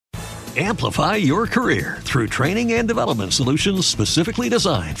Amplify your career through training and development solutions specifically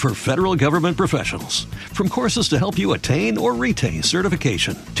designed for federal government professionals. From courses to help you attain or retain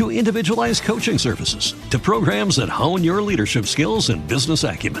certification, to individualized coaching services, to programs that hone your leadership skills and business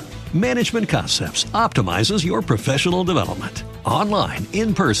acumen, Management Concepts optimizes your professional development. Online,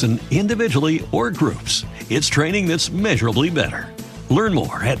 in person, individually, or groups, it's training that's measurably better. Learn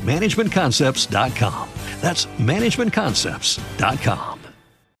more at managementconcepts.com. That's managementconcepts.com.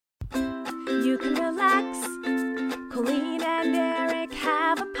 You can relax. Colleen and Erik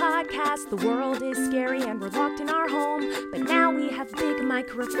have a podcast. The world is scary and we're locked in our home, but now we have big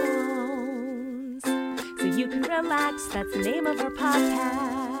microphones, so you can relax. That's the name of our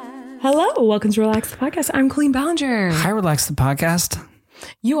podcast. Hello, welcome to Relax the Podcast. I'm Colleen Ballinger. Hi, Relax the Podcast.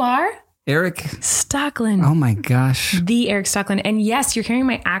 You are? Erik Stockland. Oh my gosh. The Erik Stockland. And yes, you're hearing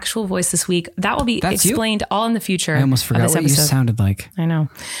my actual voice this week. That will be explained all in the future. I almost forgot what you sounded like. I know.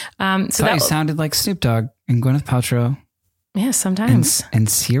 So that you sounded like Snoop Dogg and Gwyneth Paltrow. Yeah, sometimes. And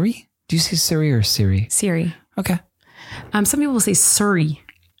Siri? Do you say Siri or Siri? Siri. Okay. Some people will say Surrey.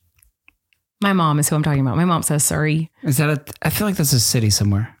 My mom is who I'm talking about. My mom says Surrey. Is that I feel like that's a city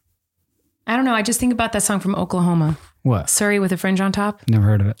somewhere. I don't know. I just think about that song from Oklahoma. What? Surrey with a fringe on top. Never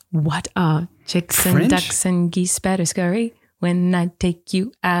heard of it. What chicks Fringe? and ducks and geese better scurry when I take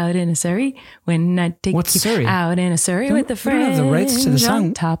you out in a Surrey. When I take What's you Surrey? out in a Surrey with the We don't fringe have the rights to the song.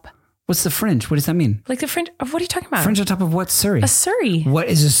 on top. What's the fringe? What does that mean? Like the fringe. What are you talking about? Fringe on top of what? Surrey? A Surrey. What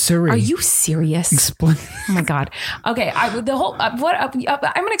is a Surrey? Are you serious? Explain. Oh my God. Okay. I'm going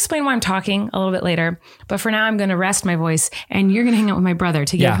to explain why I'm talking a little bit later, but for now I'm going to rest my voice and you're going to hang out with my brother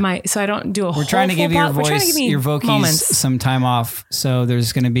to give so I don't do a whole We're trying to give your voice, your vokies moments. some time off. So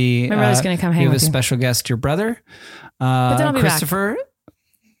there's going to be, my brother's going to come hang with with a you. special guest, your brother, But then I'll be Christopher. back.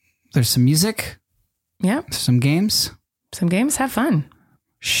 There's some music. Yeah. Some games. Some games. Have fun.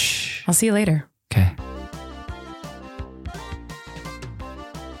 Shh. I'll see you later. Okay.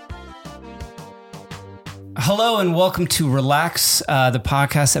 Hello and welcome to Relax, the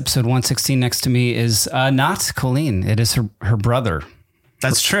podcast, episode 116. Next to me is not Colleen. It is her brother.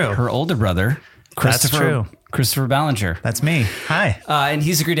 That's true. Her older brother, Christopher. That's true. Christopher Ballinger. That's me. Hi. And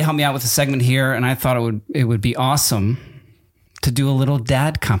he's agreed to help me out with a segment here, and I thought it would be awesome to do a little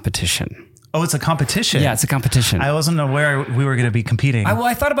dad competition. Oh, it's a competition. Yeah, it's a competition. I wasn't aware we were going to be competing.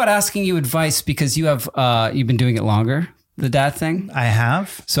 I thought about asking you advice because you've been doing it longer, the dad thing. I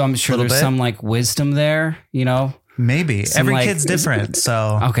have. So I'm sure there's some like wisdom there, you know? Maybe. Every kid's different.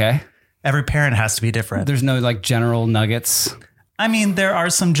 So okay. Every parent has to be different. There's no like general nuggets. I mean, there are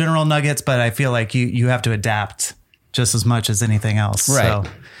some general nuggets, but I feel like you have to adapt just as much as anything else. Right. So,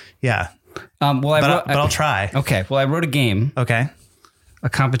 yeah. But I'll try. Okay. Well, I wrote a game. Okay. A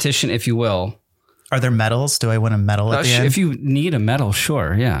competition, if you will. Are there medals? Do I win a medal at the end? If you need a medal,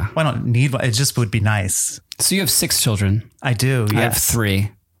 sure. Yeah. Well, I don't need one. It just would be nice. So you have 6 children. I do. Yes. I have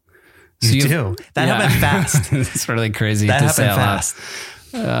 3. You do. That happened fast. It's really crazy that to happened say out fast.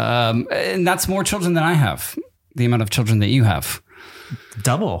 loud. And that's more children than I have. The amount of children that you have.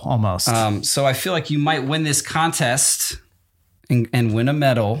 Double almost. So I feel like you might win this contest and win a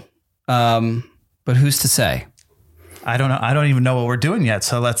medal. But who's to say? I don't know. I don't even know what we're doing yet.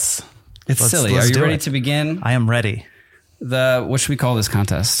 So let's silly. Are you ready to begin? I am ready. What should we call this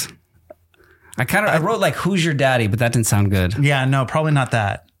contest? I wrote like, who's your daddy, but that didn't sound good. Yeah, no, probably not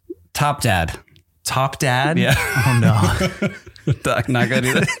that. Top dad. Top dad? Yeah. Oh no. Not good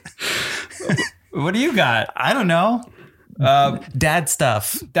either. What do you got? I don't know. Dad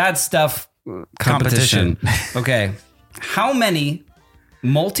stuff. Dad stuff competition. Okay. How many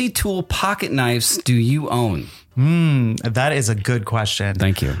multi-tool pocket knives do you own? That is a good question.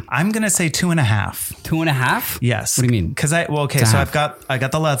 Thank you. I'm going to say 2.5. 2.5? Yes. What do you mean? Because so I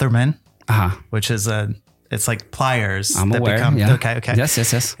got the Leatherman, which is it's like pliers. I'm aware. Yeah. Okay.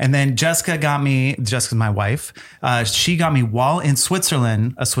 Yes. And then Jessica's my wife. She got me while in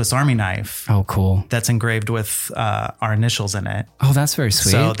Switzerland, a Swiss Army knife. Oh, cool. That's engraved with our initials in it. Oh, that's very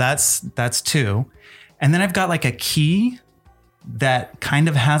sweet. So that's 2. And then I've got like a key that kind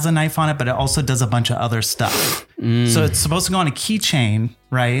of has a knife on it, but it also does a bunch of other stuff. So it's supposed to go on a keychain,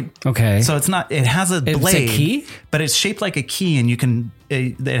 right? Okay. So it has a blade, a key? but it's shaped like a key, and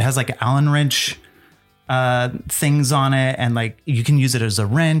it has like Allen wrench things on it, and like you can use it as a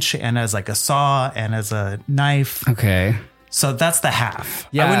wrench and as like a saw and as a knife. Okay. So that's the half.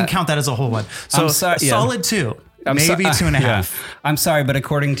 Yeah. I wouldn't count that as a whole one. So solid 2. Maybe 2.5. Yeah. I'm sorry, but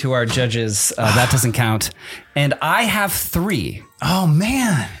according to our judges, that doesn't count. And I have 3. Oh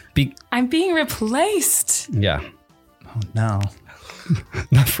man. I'm being replaced. Yeah. Oh no.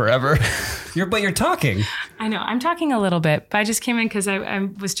 Not forever. But you're talking. I know. I'm talking a little bit, but I just came in because I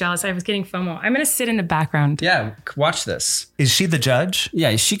was jealous. I was getting FOMO. I'm going to sit in the background. Yeah, watch this. Is she the judge?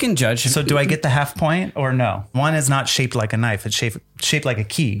 Yeah, she can judge. So do I get the half point or no? One is not shaped like a knife. It's shaped like a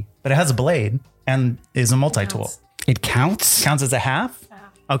key, but it has a blade and is a multi-tool. It counts? Counts as a half?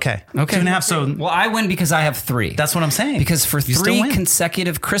 Okay. 2.5. So well, I win because I have 3. that's what I'm saying. Because for You still 3 win.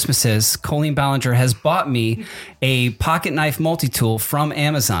 consecutive Christmases, Colleen Ballinger has bought me a pocket knife multi-tool from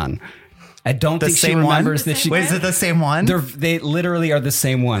Amazon. I don't think she remembers that she... Wait, is it the same one? They literally are the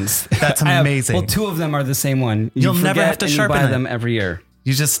same ones. That's amazing. 2 of them are the same one. You'll never have to sharpen buy it. them every year.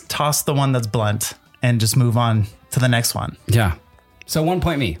 You just toss the one that's blunt and just move on to the next one. Yeah. So 1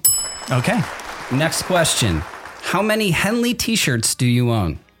 point me. Okay. Next question. How many Henley t-shirts do you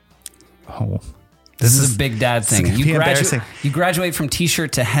own? Oh, This is a big dad thing. gonna be embarrassing. You graduate from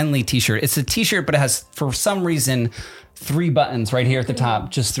t-shirt to Henley t-shirt. It's a t-shirt, but it has, for some reason, 3 buttons right here at the top.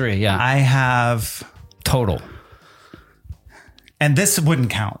 Just 3, yeah. I have Total. And this wouldn't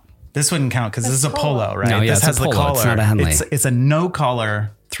count. This wouldn't count because this is a polo, right? No, yeah, this it's has a the polo. collar. It's not a Henley. It's a no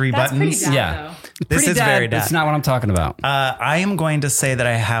collar, 3 That's pretty buttons. dad, Yeah. though. This Pretty is dad, very dad. That's not what I'm talking about. I am going to say that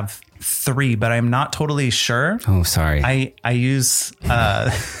I have 3, but I'm not totally sure. Oh, sorry. I use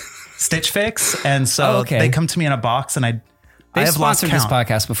Stitch Fix, and so okay. they come to me in a box, and I They've have lost sponsored this count.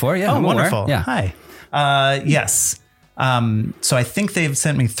 podcast before. Yeah. Oh, I'm aware. wonderful. Yeah. Hi. Yes. So I think they've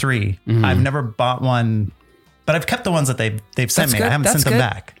sent me 3. I've never bought one, but I've kept the ones that they've sent That's me. good. I haven't That's sent them good.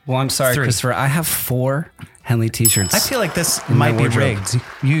 back. Well, I'm sorry, 3. Christopher. I have 4 Henley t-shirts. I feel like this in my might be wardrobe.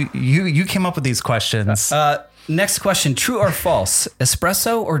 rigged. You came up with these questions. Next question. True or false?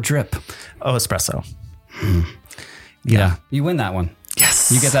 Espresso or drip? Oh, espresso. Yeah. You win that one.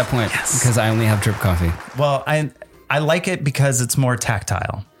 Yes. You get that point because I only have drip coffee. Well, I like it because it's more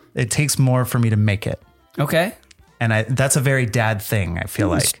tactile. It takes more for me to make it. Okay. And that's a very dad thing, I feel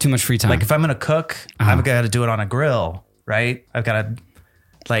like. It's too much free time. Like if I'm going to cook, I've got to do it on a grill, right? I've got to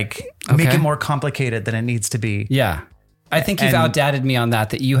make it more complicated than it needs to be. Yeah. I think you've And- outdated me on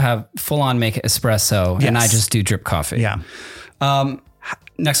that you have full on make espresso and I Yes. just do drip coffee. Yeah.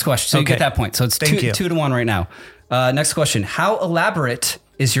 Next question. So you Okay. get that point. So it's Thank you. 2-1 right now. Next question. How elaborate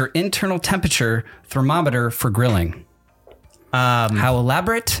is your internal temperature thermometer for grilling? How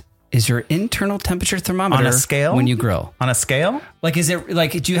elaborate is your internal temperature thermometer On a scale? when you grill? On a scale, Like, is it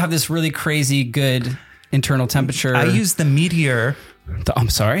like, do you have this really crazy good internal temperature? I use the Meteor. I'm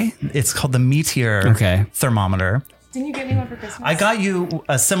sorry? It's called the Meteor Okay. thermometer. Didn't you get me one for Christmas? I got you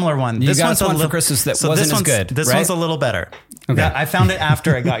a similar one. You got us one for Christmas that wasn't as good, This right? one's a little better. Okay. Yeah, I found it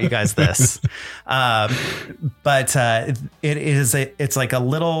after I got you guys this. But it's like a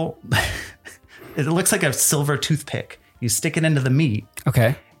little, it looks like a silver toothpick. You stick it into the meat.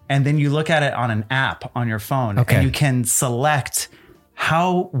 Okay. And then you look at it on an app on your phone. Okay. And you can select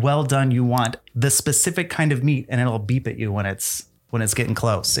how well done you want the specific kind of meat, and it'll beep at you when it's getting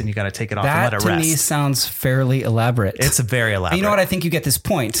close, and you got to take it off and That let it to rest. me sounds fairly elaborate. It's very elaborate. And you know what? I think you get this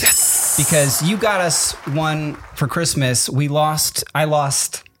point. Yes. Because you got us one for Christmas. I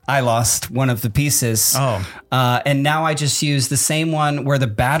lost one of the pieces. Oh. And now I just use the same one where the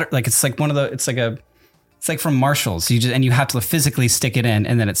batter, like it's like it's like from Marshall's. You have to physically stick it in,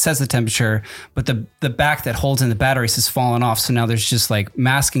 and then it says the temperature, but the back that holds in the batteries has fallen off. So now there's just like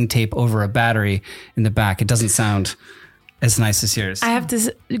masking tape over a battery in the back. It doesn't sound as nice as yours. I have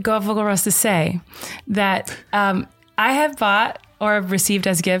to go off Vocal Rust to say that I have bought or received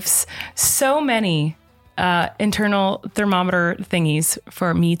as gifts so many internal thermometer thingies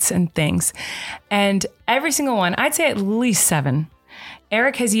for meats and things. And every single one, I'd say at least 7,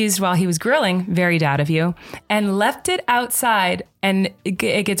 Erik has used while he was grilling, very dad of you, and left it outside, and it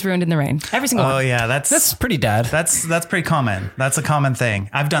gets ruined in the rain. Every single one. Oh yeah, That's pretty dad. That's pretty common. That's a common thing.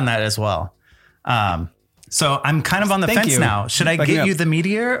 I've done that as well. So I'm kind of on the Thank fence you. now. Should I Backing get you up. the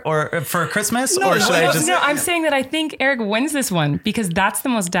Meteor or for Christmas, No, or should I just? No, I'm saying that I think Erik wins this one because that's the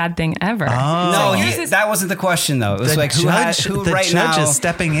most dad thing ever. No, here's this- that wasn't the question though. It was like who the right judge now is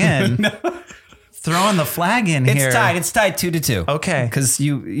stepping in, throwing the flag in here. It's tied 2-2. Okay. Because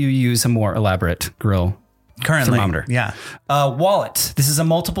you use a more elaborate grill Currently, thermometer. yeah. Wallet. This is a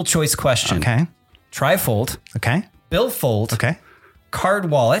multiple choice question. Okay. Trifold, Okay. billfold, Okay.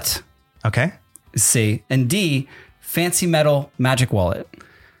 card wallet, Okay. C, and D, fancy metal magic wallet.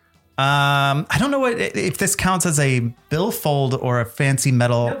 I don't know if this counts as a billfold or a fancy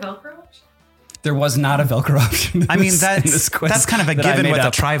metal. There was not a Velcro option. I mean, in this quiz that's kind of a that I given made with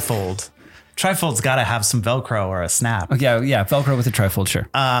up. a trifold. Trifold's got to have some Velcro or a snap. Yeah, Velcro with a trifold, sure.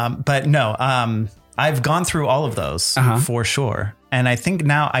 But no, I've gone through all of those for sure. And I think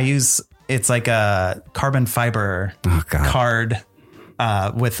now it's like a carbon fiber card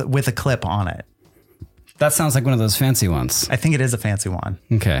with a clip on it. That sounds like one of those fancy ones. I think it is a fancy one.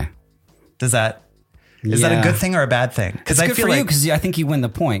 Okay. Is that a good thing or a bad thing? Because I feel you, because I think you win the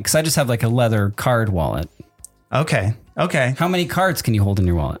point. Because I just have like a leather card wallet. Okay. How many cards can you hold in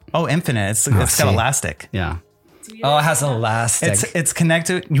your wallet? Oh, infinite. It's got elastic. Yeah. Oh, it has elastic. It's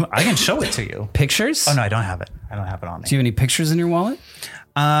connected. I can show it to you. Pictures? Oh no, I don't have it. I don't have it on me. Do you have any pictures in your wallet?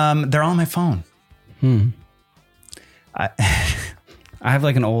 They're on my phone. I have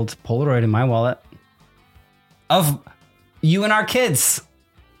like an old Polaroid in my wallet of you and our kids.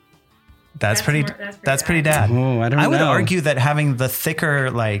 That's pretty dad. Oh, I don't know. I would argue that having the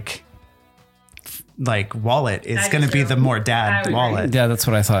thicker like wallet is going to be the more dad wallet. Yeah, that's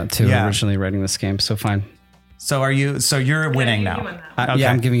what I thought too. Originally writing this game, so fine. So you're winning now. Okay.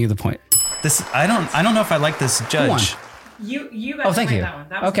 Yeah, I'm giving you the point. I don't know if I like this judge. You got thank you. that one.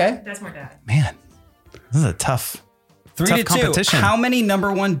 That was okay. That's more dad. Man, this is a tough 3-2 competition. How many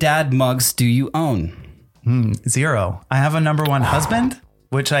number one dad mugs do you own? 0. I have a number one husband,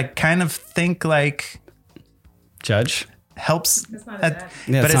 which I kind of think like judge helps. That's not a dad.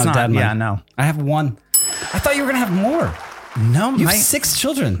 Yeah, but it's not. Dad mug. Yeah, no. I have 1. I thought you were gonna have more. No, you have 6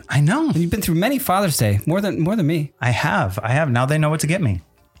 children. I know. And you've been through many Father's Day, more than me. I have. Now they know what to get me.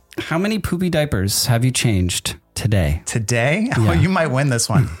 How many poopy diapers have you changed today? Today? Yeah. Oh, you might win this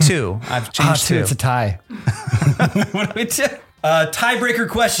one. 2. I've changed 2. It's a tie. What do we do? Tiebreaker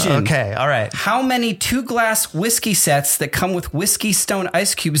question. Okay, all right. How many 2-glass whiskey sets that come with whiskey stone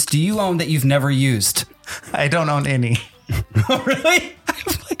ice cubes do you own that you've never used? I don't own any. Oh, really? I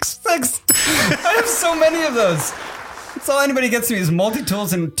have like 6. I have so many of those. That's all anybody gets me is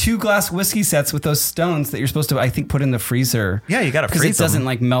multi-tools and 2-glass whiskey sets with those stones that you're supposed to, I think, put in the freezer. Yeah, you got to freeze them. Because it doesn't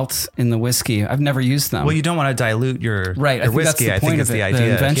like melt in the whiskey. I've never used them. Well, you don't want to dilute your whiskey. I think it's the idea.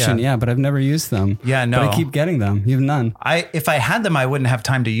 The invention, yeah, but I've never used them. Yeah, no. But I keep getting them. You have none. If I had them, I wouldn't have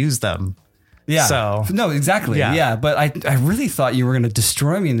time to use them. Yeah. So no, exactly. Yeah. But I really thought you were going to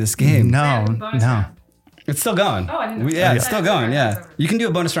destroy me in this game. No. It's still going. Oh, I didn't know. Yeah, it's still going. Yeah. You can do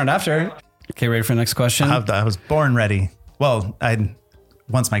a bonus round after. Okay, ready for the next question? I was born ready. Well,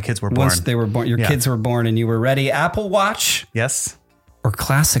 once my kids were born. Once they were born, your kids were born and you were ready. Apple Watch? Yes. Or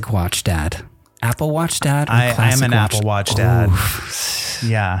Classic Watch, Dad? Apple Watch, Dad? Or I am Classic an Watch? Apple Watch, Dad. Oof.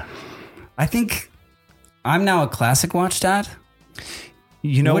 Yeah. I think I'm now a Classic Watch, Dad.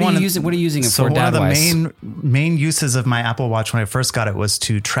 You know, what are you using it for, Dad? So one of the main uses of my Apple Watch when I first got it was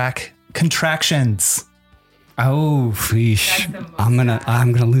to track contractions. Oh, sheesh. I'm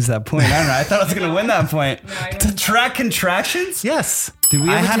gonna lose that point. I don't know. I thought I was gonna win that point. To track contractions? Yes. Did we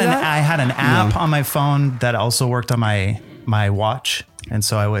ever do that? I had an app on my phone that also worked on my watch, and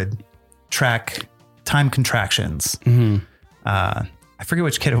so I would track time contractions. Mm-hmm. I forget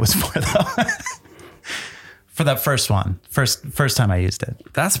which kid it was for though. For that first one, first time I used it.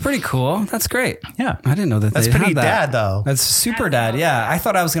 That's pretty cool. That's great. Yeah, I didn't know that. That's they pretty had that. dad though. That's super dad. Yeah, I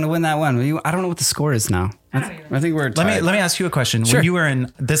thought I was gonna win that one. I don't know what the score is now. I think we're tied. Let me ask you a question. Sure. When you were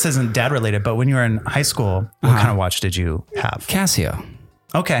in, this isn't dad related, but when you were in high school, what kind of watch did you have? Casio.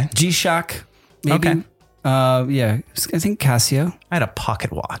 Okay. G-Shock. Maybe. Okay. Yeah, I think Casio. I had a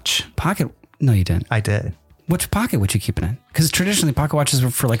pocket watch. Pocket? No, you didn't. I did. Which pocket would you keep it in? Because traditionally pocket watches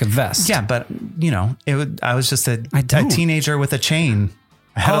were for like a vest. Yeah, but you know, I was just a teenager with a chain.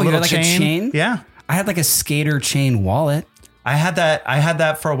 I had a little like a chain? Yeah. I had like a skater chain wallet. I had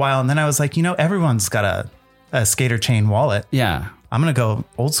that for a while, and then I was like, you know, everyone's got a skater chain wallet. Yeah. I'm gonna go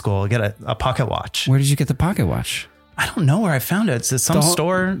old school, get a pocket watch. Where did you get the pocket watch? I don't know where I found it. It's some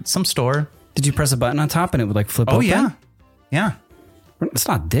store. Did you press a button on top and it would like flip open? Oh yeah. Yeah. It's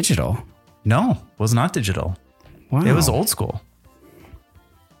not digital. No, it was not digital. Wow. It was old school.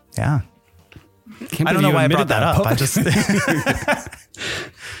 Yeah. I don't know why I brought that up. I just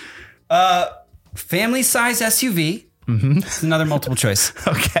family size SUV. Mm-hmm. It's another multiple choice.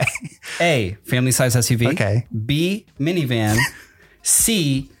 Okay. A, family size SUV. Okay. B, minivan.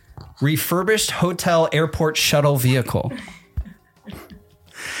 C, refurbished hotel airport shuttle vehicle.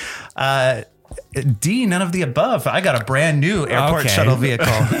 D, none of the above. I got a brand new airport shuttle vehicle.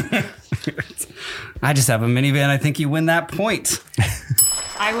 I just have a minivan. I think you win that point.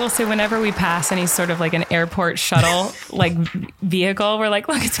 I will say whenever we pass any sort of like an airport shuttle like vehicle, we're like,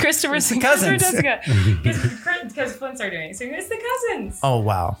 look, it's Christopher's cousins. Because Flint's are doing it. So it's the cousins. Oh,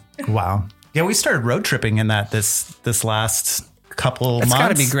 wow. Yeah, we started road tripping in that this last couple months. It's got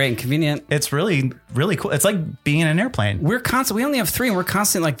to be great and convenient. It's really, really cool. It's like being in an airplane. We only have 3 and we're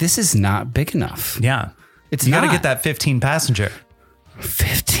constantly like, this is not big enough. Yeah. You got to get that 15 passenger.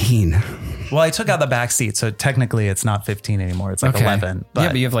 15. Well, I took out the back seat, so technically it's not 15 anymore. It's like 11.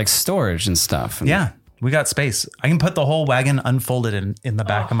 But you have like storage and stuff. Yeah. We got space. I can put the whole wagon unfolded in the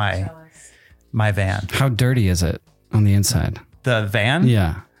back of my van. How dirty is it on the inside? The van?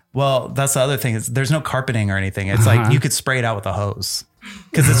 Yeah. Well, that's the other thing. There's no carpeting or anything. It's like you could spray it out with a hose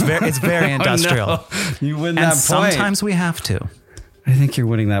because it's very industrial. Oh, no. You win and that point. Sometimes we have to. I think you're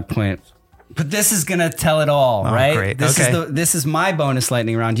winning that point. But this is gonna tell it all, right? Great. This is my bonus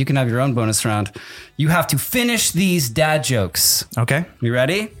lightning round. You can have your own bonus round. You have to finish these dad jokes. Okay. You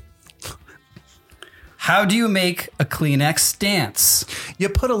ready? How do you make a Kleenex dance? You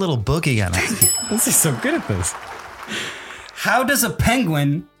put a little boogie in it. This is so good at this. How does a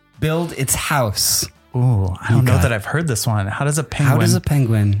penguin build its house? Ooh, I don't know that I've heard this one. How does a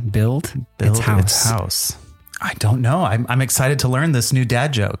penguin build its house? I don't know. I'm excited to learn this new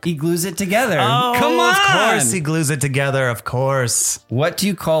dad joke. He glues it together. Oh, come on. Of course he glues it together. Of course. What do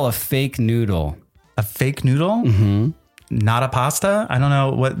you call a fake noodle? A fake noodle? Mm-hmm. Not a pasta? I don't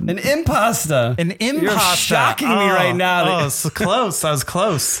know what. An impasta. An impasta. You're shocking me right now. Oh, it's close. I was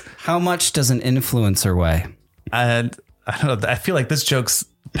close. How much does an influencer weigh? I don't know. I feel like this joke's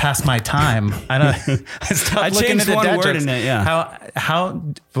past my time. I don't. I stopped looking at the one dad word jokes. in it. Yeah.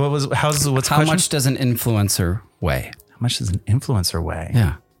 What's how much does an influencer weigh? How much does an influencer weigh?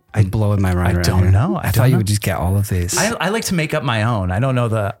 Yeah. I'm blowing my mind. I don't know. I thought you would just get all of these. I like to make up my own. I don't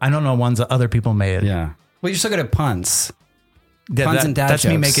know ones that other people made. Yeah. Well, you're so good at puns. Yeah, Puns and dad that's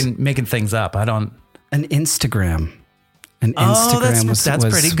jokes. me making things up. I don't. An Instagram. That's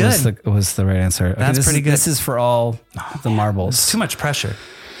pretty good. Was the right answer. Okay, That's pretty good. This is for all the marbles. It's too much pressure.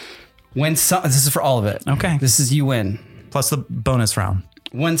 This is for all of it. Okay. This is you win. Plus the bonus round.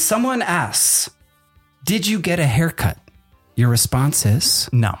 When someone asks, "Did you get a haircut?" Your response is,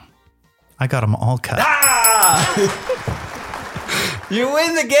 "No, I got them all cut." You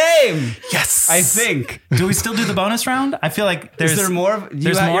win the game. Yes. I think. Do we still do the bonus round? I feel like there's... Is there more?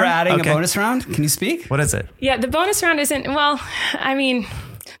 You're adding a bonus round? Can you speak? What is it? Yeah, the bonus round isn't,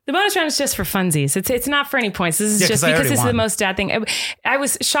 the bonus round is just for funsies. It's not for any points. This is just because this is the most dad thing. I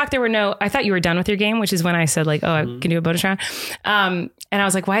was shocked I thought you were done with your game, which is when I said I can do a bonus round. And I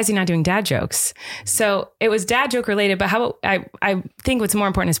was like, why is he not doing dad jokes? So it was dad joke related, but how about, I think what's more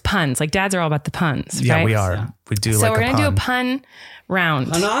important is puns. Like dads are all about the puns. Yeah, right? we are. Yeah. We do so we're going to do a pun round.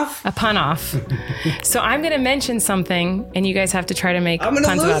 Pun off? A pun off. So I'm going to mention something and you guys have to try to make puns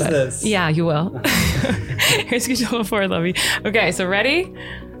about it. This. Yeah, you will. Here's control 4, Lovey. Okay, so ready?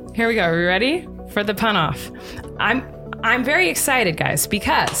 Here we go. Are we ready for the pun off? I'm very excited, guys,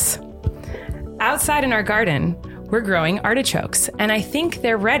 because outside in our garden, we're growing artichokes, and I think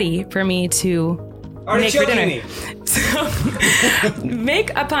they're ready for me to make for dinner. So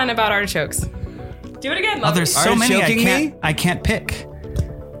make a pun about artichokes. Do it again, Lovey. There's so many I can't pick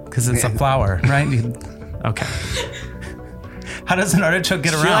because it's a flower, right? Okay. How does an artichoke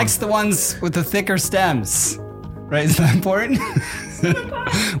get around? She likes the ones with the thicker stems. Right? Is that important?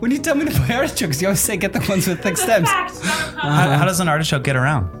 When you tell me to buy artichokes, you always say get the ones with thick stems. How does an artichoke get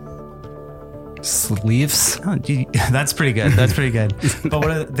around? Sleeves. Oh, that's pretty good. That's pretty good. But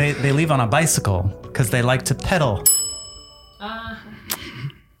what they leave on a bicycle because they like to pedal.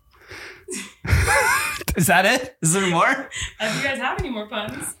 Is that it? Is there more? Do you guys have any more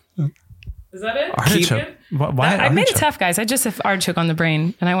puns? Is that it? Artichoke. Why? I made it tough, guys. I just have artichoke on the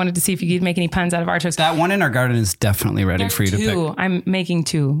brain, and I wanted to see if you could make any puns out of artichokes. That one in our garden is definitely ready for you to pick. I'm making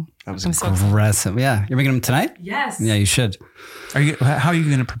 2. That was aggressive. Yeah, you're making them tonight? Yes. Yeah, you should. How are you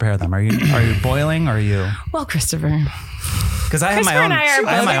going to prepare them? Are you boiling or are you? Well, Christopher. Because I have my own. I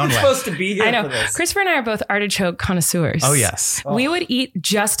have my own way. Supposed to be here. I know. For this. Christopher and I are both artichoke connoisseurs. Oh yes. We would eat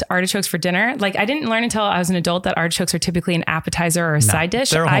just artichokes for dinner. Like I didn't learn until I was an adult that artichokes are typically an appetizer or a side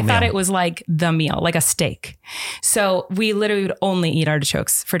dish. I thought it was like the meal, like a steak. So we literally would only eat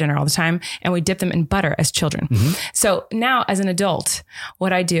artichokes for dinner all the time, and we dip them in butter as children. Mm-hmm. So now, as an adult,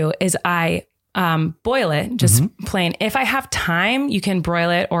 what I do is I boil it, just plain. If I have time, you can broil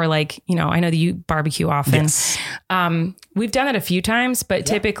it, or I know that you barbecue often. Yes. We've done it a few times, but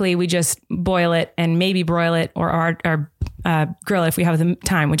typically we just boil it and maybe broil it or grill it if we have the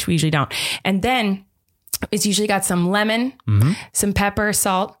time, which we usually don't. And then it's usually got some lemon, some pepper,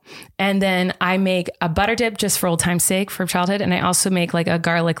 salt. And then I make a butter dip just for old time's sake for childhood. And I also make like a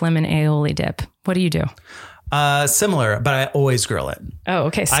garlic lemon aioli dip. What do you do? Similar, but I always grill it. Oh,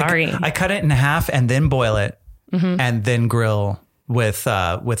 okay. Sorry. I cut it in half and then boil it and then grill with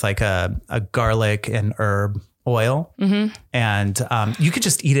like a garlic and herb oil. Mm-hmm. And you could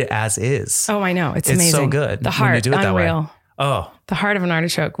just eat it as is. Oh, I know. It's amazing. It's so good. The heart, when you do it unreal. That way. Oh, the heart of an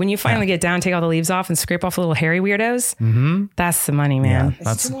artichoke. When you finally get down, take all the leaves off and scrape off the little hairy weirdos. Mm-hmm. That's the money, man.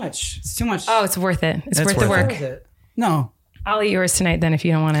 Yeah, it's too much. It's too much. Oh, it's worth it. It's worth the work. No. I'll eat yours tonight then if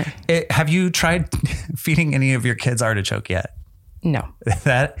you don't want it. Have you tried feeding any of your kids artichoke yet? No.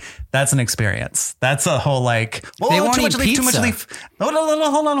 That's an experience. That's a whole like, They won't too eat much leaf, too much pizza. leaf. Oh,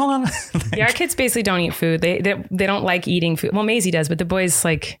 no, hold on. Yeah, our kids basically don't eat food. They don't like eating food. Well, Maisie does, but the boys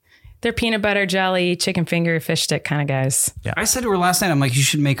like they're peanut butter, jelly, chicken finger, fish stick kind of guys. Yeah. I said to her last night, I'm like, you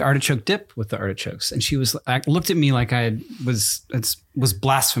should make artichoke dip with the artichokes. And she looked at me like it was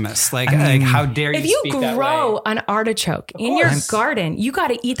blasphemous. Like, how dare you If you speak that grow way? an artichoke in your garden, you got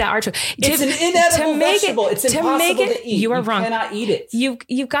to eat that artichoke. It's an inedible vegetable. It's impossible to eat. You are You wrong. cannot eat it.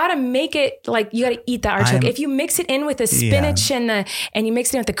 You got to make it like you got to eat the artichoke. If you mix it in with the spinach and you mix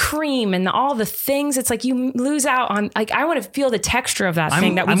it in with the cream and all the things, it's like you lose out on. Like I want to feel the texture of that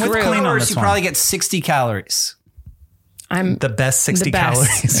thing that we I'm with grew. Colleen on Or this you one. probably get 60 calories. I'm The best 60 The best.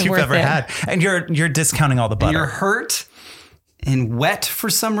 calories you've Worth ever it. had. And you're discounting all the butter. You're hurt and wet for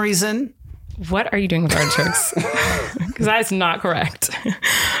some reason. What are you doing with artichokes? Because that's not correct.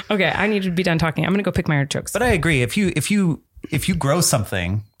 Okay, I need to be done talking. I'm going to go pick my artichokes. But I agree. If you grow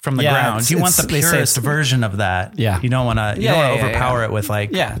something from the Yeah, ground, you want the they say purest it's- version of that. Yeah. You don't want to overpower it with like.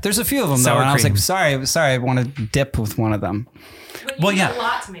 Yeah, there's a few of them though. Sour And I was cream. like, sorry, I want to dip with one of them. Well, yeah. a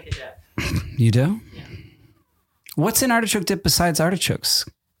lot to make a dip. You do? Yeah. What's in artichoke dip besides artichokes?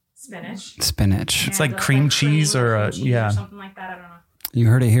 Spinach. Spinach. It's like cream cheese or something like that. I don't know. You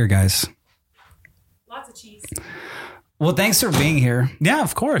heard it here, guys. Lots of cheese. Well, thanks for being here. Yeah,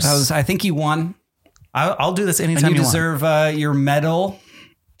 of course. I think you won. I'll do this And anytime you you want. deserve your medal.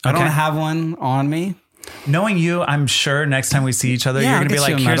 I don't Okay. have one on me. Knowing you, I'm sure next time we see each other, Yeah, you're I'll going to be get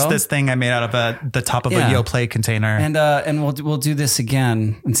you like, a here's medal." this thing I made out of the top of Yeah. a Yoplait container. And we'll do this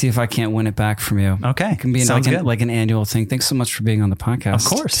again and see if I can't win it back from you. Okay. It can be Sounds good. like an annual thing. Thanks so much for being on the podcast Of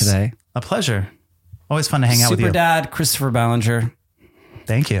course. today. A pleasure. Always fun to hang out with Super you. Dad, Christopher Ballinger.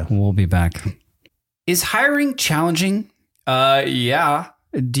 Thank you. We'll be back. Is hiring challenging? Yeah.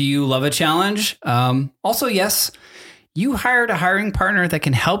 Do you love a challenge? Also, yes. You hired a hiring partner that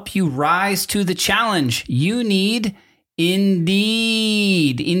can help you rise to the challenge. You need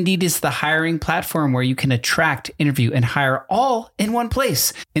Indeed. Indeed is the hiring platform where you can attract, interview, and hire all in one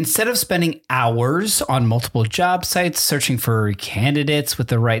place. Instead of spending hours on multiple job sites searching for candidates with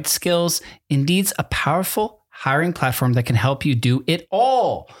the right skills, Indeed's a powerful hiring platform that can help you do it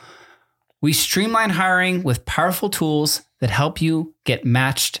all. We streamline hiring with powerful tools that help you get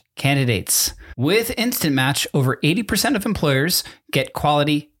matched candidates. With Instant Match, over 80% of employers get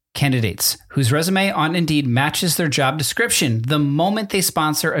quality candidates whose resume on Indeed matches their job description the moment they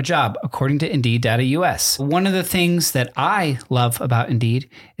sponsor a job, according to Indeed Data US. One of the things that I love about Indeed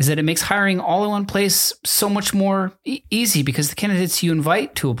is that it makes hiring all in one place so much more easy because the candidates you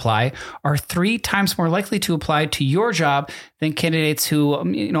invite to apply are 3 times more likely to apply to your job than candidates who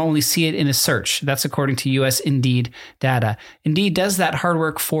only see it in a search. That's according to US Indeed data. Indeed does that hard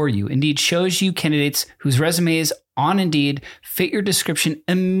work for you. Indeed shows you candidates whose resumes on Indeed fit your description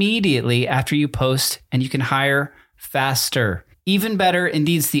immediately after you post, and you can hire faster. Even better,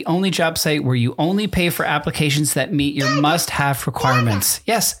 Indeed's the only job site where you only pay for applications that meet your must-have requirements.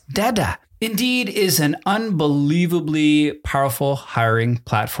 Yes, Dada. Indeed is an unbelievably powerful hiring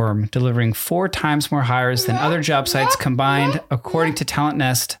platform, delivering 4 times more hires than other job sites combined, according to Talent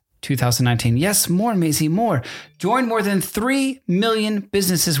Nest 2019. Yes, more, Maisie, more. Join more than 3 million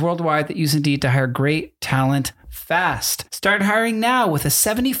businesses worldwide that use Indeed to hire great talent fast. Start hiring now with a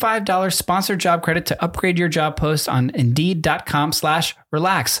 $75 sponsored job credit to upgrade your job post on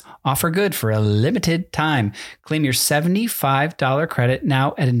Indeed.com/relax. Offer good for a limited time. Claim your $75 credit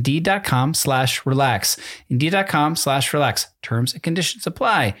now at Indeed.com/relax. Indeed.com/relax. Terms and conditions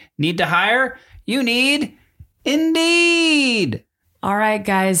apply. Need to hire? You need Indeed. All right,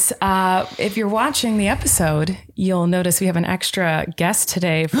 guys. If you're watching the episode, you'll notice we have an extra guest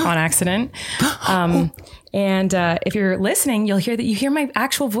today on accident. And if you're listening, you'll hear that you hear my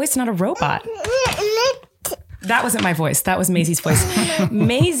actual voice, not a robot. That wasn't my voice. That was Maisie's voice.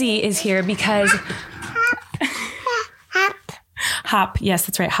 Maisie is here because... Hop. Yes,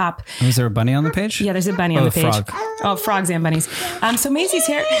 that's right. Hop. Is there a bunny on the page? Yeah, there's a bunny on the page. Frog. Oh, frogs and bunnies. So Maisie's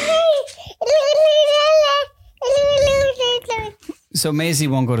here. So Maisie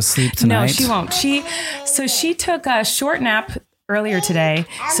won't go to sleep tonight. No, she won't. She took a short nap earlier today.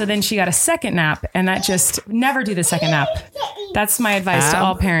 So then she got a second nap, and that just never do the second nap. That's my advice to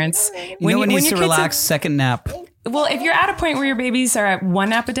all parents. When your needs to kids relax, second nap. well, if you're at a point where your babies are at 1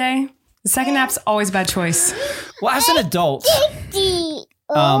 nap a day, the second nap's always a bad choice. Well, as an adult,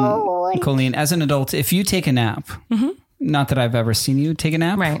 Colleen, as an adult, if you take a nap, not that I've ever seen you take a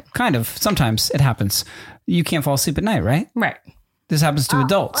nap, Right. Kind of. Sometimes it happens. You can't fall asleep at night, right? Right. This happens to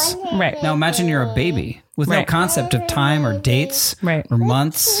adults. Right. Now imagine you're a baby with no Right. concept of time or dates Right. or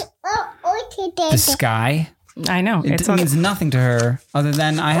months. the sky. I know. It means nothing to her other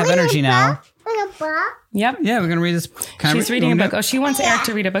than I have energy now. Yep. Yeah, we're going to read this. She's reading a book. Oh, she wants Eric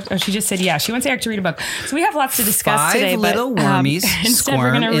to read a book. Oh, she just said, yeah, she wants Eric to read a book. So we have lots to discuss today. Five little wormies instead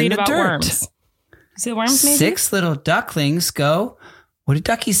we're going to read about dirt. worms. Is it worms, maybe? 6 little ducklings go. What did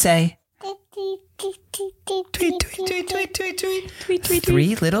Ducky say? Tweet, tweet, tweet, tweet, tweet, tweet. Tweet, tweet,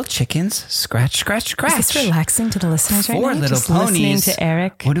 3 little chickens scratch, scratch, scratch. Is this relaxing to the listeners right now? 4 little just ponies. Listening to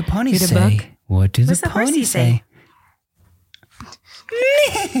Eric. What do ponies read a book? say? What do What's the the horsey ponies say?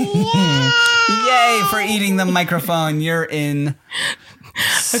 Yay for eating the microphone. You're in.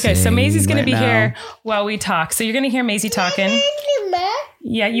 Okay, so Maisie's going to be now. here while we talk. So you're going to hear Maisie talking.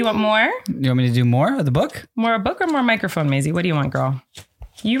 Yeah, you want more? You want me to do more of the book? More book or more microphone, Maisie? What do you want, girl?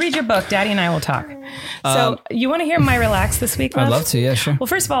 You read your book. Daddy and I will talk. So you want to hear my relax this week, love? I'd love to. Yeah, sure. Well,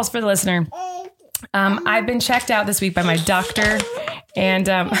 first of all, for the listener, I've been checked out this week by my doctor, and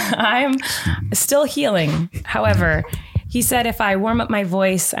I'm still healing. However, he said if I warm up my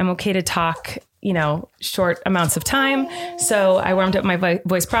voice, I'm okay to talk, short amounts of time. So I warmed up my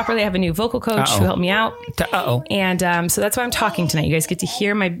voice properly. I have a new vocal coach who helped me out. And so that's why I'm talking tonight. You guys get to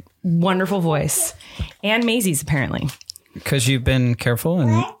hear my wonderful voice and Maisie's apparently. Because you've been careful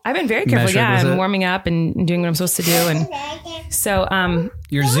and I've been very careful. Yeah, I'm warming up and doing what I'm supposed to do. And so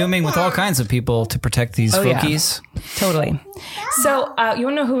you're Zooming with all kinds of people to protect these Wookiees. Yeah, totally. So you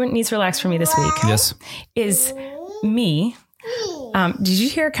want to know who needs to relax for me this week? Yes. Is me. Did you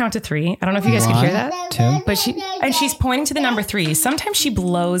hear a count to 3? I don't know if you guys could hear that. 2. But she's pointing to the number 3. Sometimes she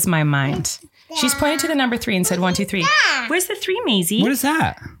blows my mind. She's pointed to the number 3 and said 1, 2, 3. Where's the 3, Maisie? What is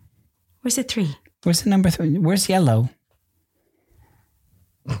that? Where's the 3? Where's the number 3? Where's yellow?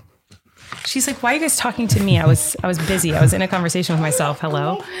 She's like, why are you guys talking to me? I was busy. I was in a conversation with myself.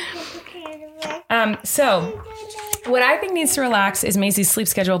 Hello. So what I think needs to relax is Maisie's sleep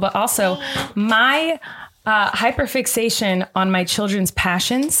schedule, but also my hyperfixation on my children's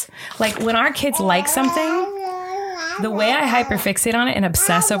passions. Like when our kids like something, the way I hyperfixate on it and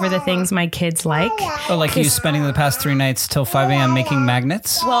obsess over the things my kids like. Oh, like you spending the past 3 nights till 5 a.m. making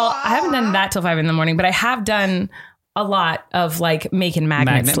magnets? Well, I haven't done that till 5 in the morning, but I have done a lot of like making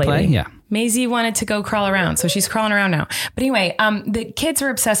magnets lately. Play? Yeah. Maisie wanted to go crawl around, so she's crawling around now. But anyway, the kids are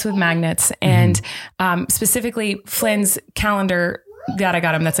obsessed with magnets, and specifically Flynn's calendar that I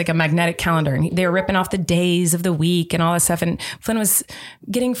got him. That's like a magnetic calendar, and they were ripping off the days of the week and all this stuff. And Flynn was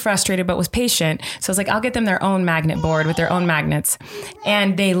getting frustrated, but was patient. So I was like, I'll get them their own magnet board with their own magnets,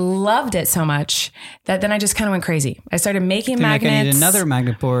 and they loved it so much that then I just kind of went crazy. I started making magnets. I need another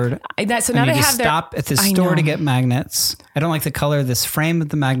magnet board. So now they have stop at the store to get magnets. I don't like the color of this frame of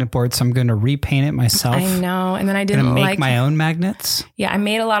the magnet board, so I'm going to repaint it myself. I know, and then I didn't make my own magnets. Yeah, I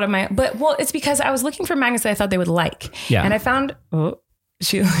made a lot of my, but it's because I was looking for magnets that I thought they would like. Yeah, and I found.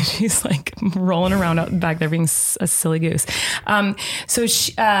 She's like rolling around out back there being a silly goose. So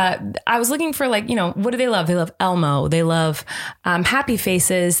I was looking for like, what do they love? They love Elmo. They love happy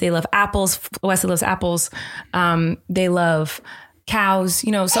faces. They love apples. Wesley loves apples. They love cows,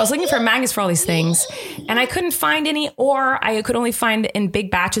 so I was looking for magnets for all these things and I couldn't find any, or I could only find in big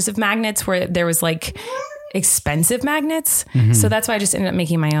batches of magnets where there was like expensive magnets. Mm-hmm. So that's why I just ended up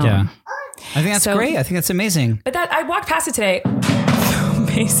making my own. Yeah. I think that's great. I think that's amazing. But I walked past it today.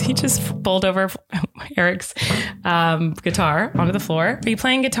 Maisie just pulled over Eric's guitar onto the floor. Are you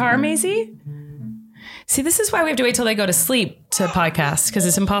playing guitar, Maisie? See, this is why we have to wait till they go to sleep to podcast, because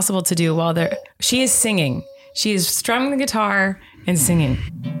it's impossible to do while they're... She is singing. She is strumming the guitar and singing.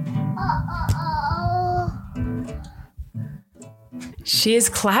 She is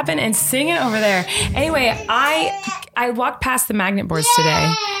clapping and singing over there. Anyway, I walked past the magnet boards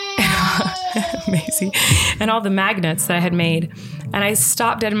today. Maisie, and all the magnets that I had made. And I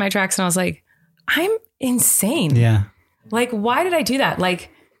stopped dead in my tracks and I was like, I'm insane. Yeah. Like, why did I do that? Like,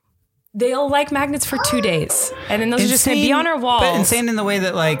 they'll like magnets for 2 days. And then those are just going to be on our walls. But insane in the way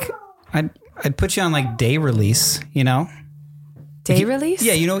that like, I'd put you on like day release, Day release?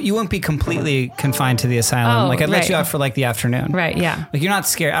 Yeah, you won't be completely confined to the asylum. Like I'd let you out for like the afternoon. Right, yeah. Like you're not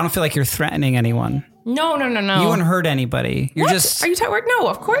scared. I don't feel like you're threatening anyone. No. You wouldn't hurt anybody. You're just... Are you talking... No,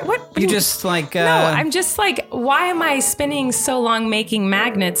 of course. What? You just like... No, I'm just like, why am I spending so long making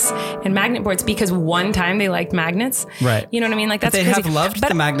magnets and magnet boards? Because one time they liked magnets. Right. You know what I mean? Like that's they crazy. Have loved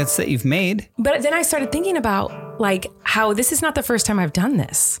the magnets that you've made. But then I started thinking about like how this is not the first time I've done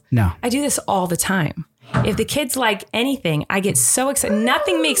this. No. I do this all the time. If the kids like anything, I get so excited.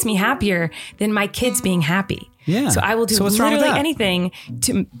 Nothing makes me happier than my kids being happy. Yeah. So I will do literally anything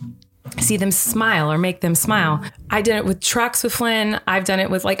to... see them smile or make them smile. I did it with trucks with Flynn. I've done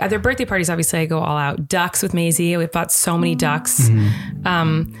it with like other birthday parties. Obviously I go all out. Ducks with Maisie. We've bought so many ducks.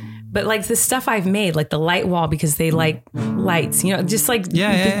 Mm-hmm. But like the stuff I've made, like the light wall, because they like lights, you know, just like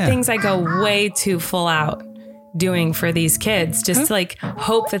things I go way too full out doing for these kids, just to like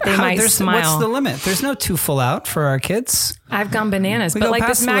hope that they might smile. What's the limit? There's no too full out for our kids. I've gone bananas, but like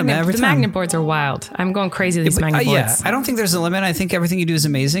the magnet boards are wild. I'm going crazy with these magnet boards. Yeah, I don't think there's a limit. I think everything you do is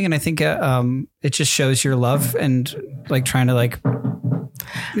amazing, and I think it just shows your love and like trying to like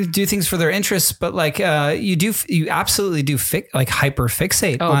do things for their interests. But like you absolutely do hyper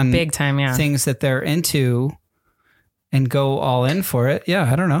fixate on big time, things that they're into. And go all in for it.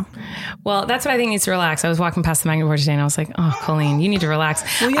 Yeah, I don't know. Well, that's what I think needs to relax. I was walking past the magnet board today and I was like, oh, Colleen, you need to relax.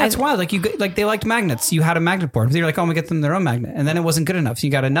 Well, yeah, it's wild. Like they liked magnets. You had a magnet board. You're like, oh, I'm going to get them their own magnet. And then it wasn't good enough. So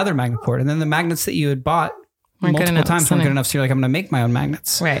you got another magnet board. And then the magnets that you had bought multiple times weren't good enough. So you're like, I'm going to make my own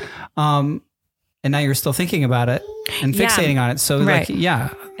magnets. Right. And now you're still thinking about it and fixating on it. So like,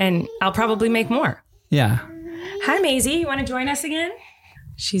 yeah. And I'll probably make more. Yeah. Hi, Maisie. You want to join us again?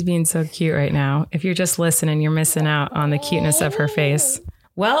 She's being so cute right now. If you're just listening, you're missing out on the cuteness of her face.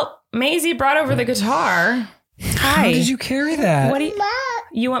 Well, Maisie brought over the guitar. Hi. How did you carry that? What do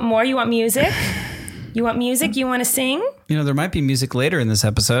you want more? You want music? You want music? You want to sing? You know, there might be music later in this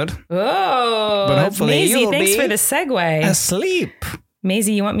episode. Oh, but hopefully Maisie, thanks for the segue. Asleep.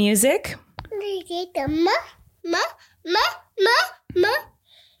 Maisie, you want music?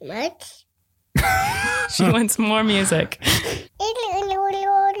 She wants more music.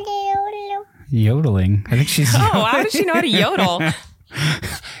 Yodeling. I think she's yodeling. Oh, how does she know how to yodel?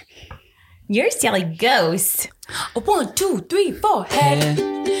 You're a silly ghost. 1, 2, 3, 4.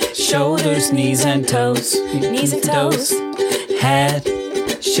 Head, shoulders, knees and toes. Knees and toes. Head,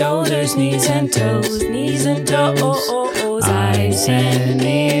 shoulders, knees and toes. Knees and toes. Eyes and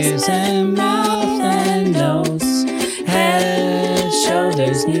ears and mouth and nose. Head,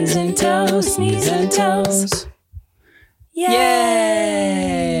 shoulders, knees and toes. Knees and toes.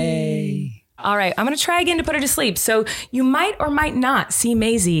 Yay! All right, I'm going to try again to put her to sleep. So you might or might not see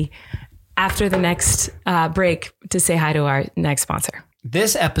Maisie after the next break to say hi to our next sponsor.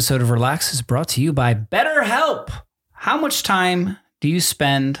 This episode of Relax is brought to you by BetterHelp. How much time do you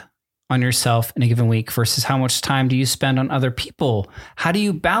spend on yourself in a given week versus how much time do you spend on other people? How do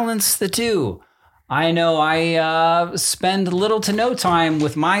you balance the two? I know I spend little to no time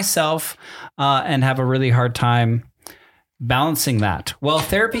with myself and have a really hard time balancing that. Well,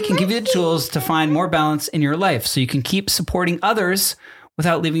 therapy can give you the tools to find more balance in your life so you can keep supporting others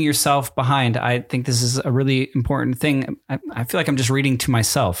without leaving yourself behind. I think this is a really important thing. I feel like I'm just reading to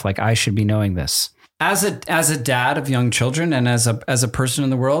myself, like I should be knowing this. As a dad of young children and as a person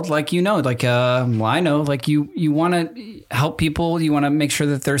in the world, like, you know, like, well, I know, like you want to help people. You want to make sure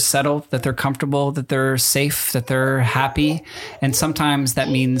that they're settled, that they're comfortable, that they're safe, that they're happy. And sometimes that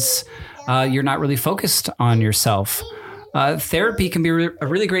means you're not really focused on yourself. Therapy can be a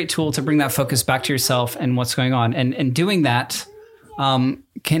really great tool to bring that focus back to yourself and what's going on. And doing that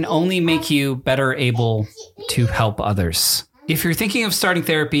can only make you better able to help others. If you're thinking of starting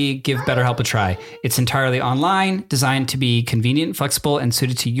therapy, give BetterHelp a try. It's entirely online, designed to be convenient, flexible, and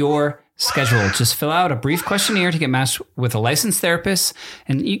suited to your schedule. Just fill out a brief questionnaire to get matched with a licensed therapist.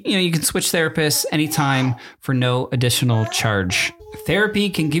 And you can switch therapists anytime for no additional charge. Therapy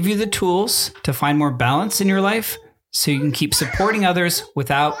can give you the tools to find more balance in your life so you can keep supporting others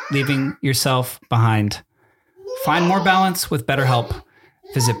without leaving yourself behind. Find more balance with BetterHelp.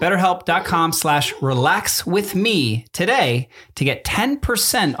 Visit BetterHelp.com/relaxwithme today to get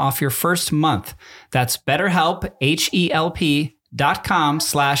 10% off your first month. That's BetterHelp,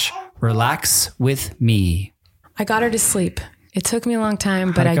 HELP.com/relaxwithme. I got her to sleep. It took me a long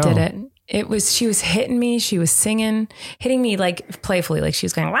time, but I did it. She was hitting me. She was singing, hitting me like playfully, like she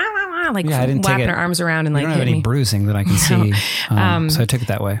was going, wah, wah, wah, like wrapping her arms around and like hitting me. You don't have any bruising that I can see. So I took it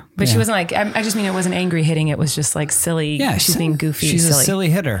that way. But she wasn't like, I just mean it wasn't angry hitting. It was just like silly. Yeah, she's being goofy. She's a silly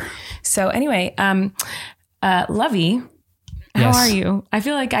hitter. So anyway, Lovey, how are you? I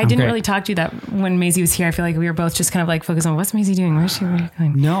feel like I didn't really talk to you that when Maisie was here. I feel like we were both just kind of like focused on what's Maisie doing? Where's she? Where are you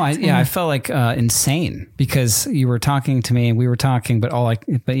going? No, I felt like insane because you were talking to me and we were talking, but I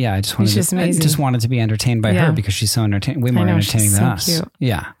just wanted to be entertained by her because she's so entertaining, way more entertaining than us. Cute.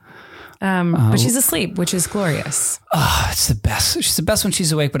 Yeah. But she's asleep, which is glorious. Oh, it's the best. She's the best when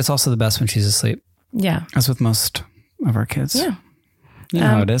she's awake, but it's also the best when she's asleep. Yeah. As with most of our kids. Yeah. You know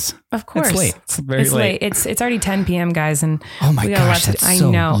how it is. Of course. It's late. It's very late. It's already 10 p.m., guys. And oh my gosh, that's so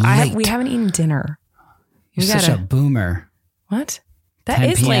late. We haven't eaten dinner. You're such a boomer. What? That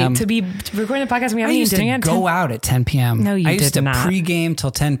is late to be recording the podcast. We haven't eaten dinner yet. I used to go out at 10 p.m. No, you did not. I used to pregame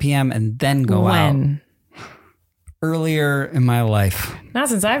till 10 p.m. and then go out. When? Earlier in my life. Not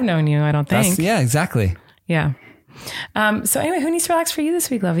since I've known you, I don't think. Yeah, exactly. Yeah. So anyway, who needs to relax for you this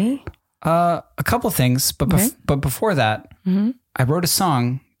week, Lovey? A couple things, but Okay. but before that, I wrote a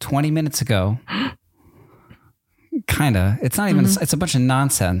song 20 minutes ago. Kinda. It's not even. It's a bunch of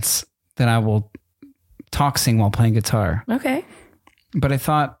nonsense that I will sing while playing guitar. Okay. But I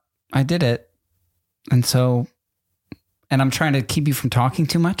thought I did it, and I'm trying to keep you from talking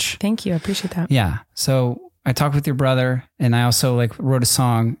too much. Thank you. I appreciate that. Yeah. So I talked with your brother, and I also wrote a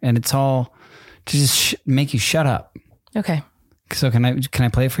song, and it's all to just make you shut up. Okay. So can I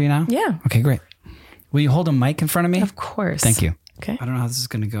play it for you now? Yeah. Okay, great. Will you hold a mic in front of me? Of course. Thank you. Okay. I don't know how this is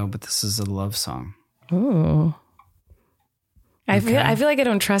going to go, but this is a love song. Ooh. I feel like I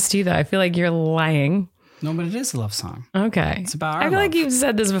don't trust you though. I feel like you're lying. No, but it is a love song. Okay. It's about our I feel like love. you've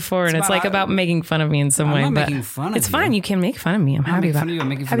said this before, and it's like about making fun of me in some I'm way. not but making fun of it's you. fine. You can make fun of me. I'm happy making about fun of you. I'm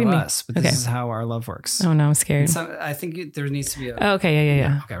making fun happy of me. us, but this is how our love works. Oh no, I'm scared. So I think there needs to be a... Oh, okay.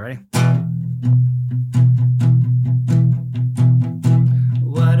 Yeah. Okay, ready?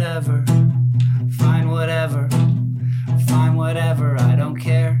 Whatever, fine whatever, I don't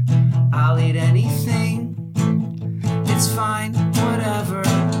care. I'll eat anything. It's fine, whatever.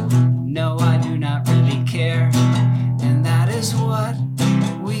 No, I do not really care. And that is what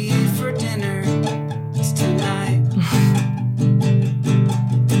we eat for dinner tonight.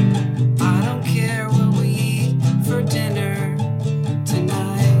 I don't care what we eat for dinner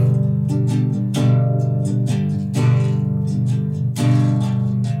tonight.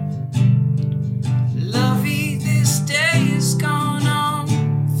 Lovey, this day has gone on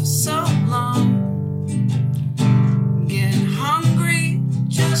for so long. Getting hungry,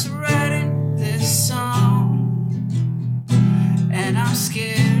 just writing this song. And I'm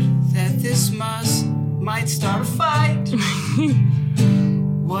scared that this might start a fight.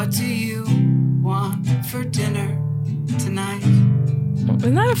 What do you want for dinner tonight? It's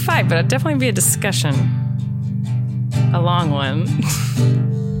not a fight, but it'd definitely be a discussion. A long one.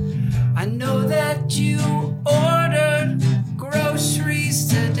 I know that you ordered groceries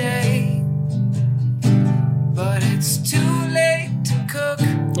today, but it's too late to cook.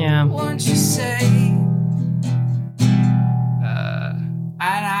 Yeah. Won't you say?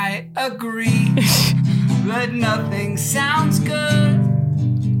 And I agree, but nothing sounds good,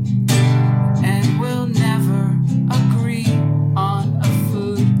 and we'll never agree on a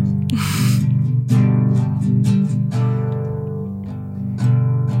food.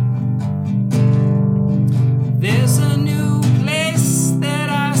 There's a new place that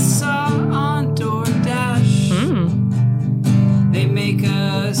I saw on DoorDash. They make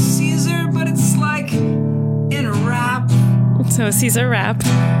a Caesar, but it's like in a wrap. So Caesar wrap.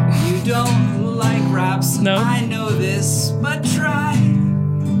 You don't like wraps. No. I know this, but try.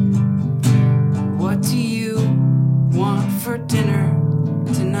 What do you want for dinner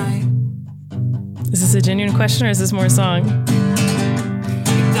tonight? Is this a genuine question or is this more a song?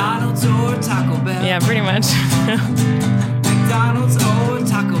 McDonald's or Taco Bell? Yeah, pretty much. McDonald's or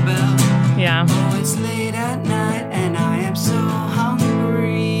Taco Bell? Yeah. Oh, it's late at night and I am so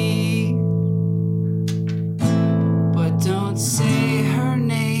hungry. But don't say her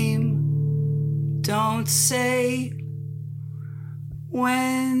name. Don't say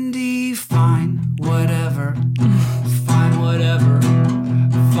Wendy. Fine, whatever. Fine, whatever.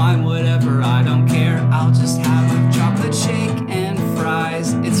 Fine, whatever. I don't care. I'll just have a chocolate shake and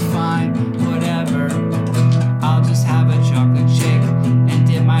fries. It's fine, whatever. I'll just have a chocolate shake and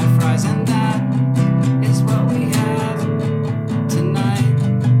dip my fries, and that is what we have tonight.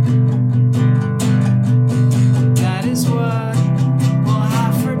 That is what we'll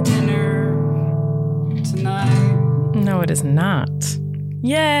have for dinner tonight. No, it is not.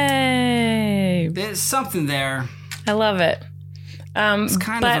 Yay! There's something there. I love it. It's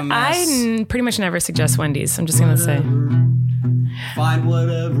kind but of a mess. I pretty much never suggest Wendy's. I'm just going to say. Fine,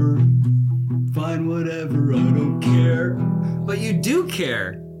 whatever. Fine, whatever. I don't care. But you do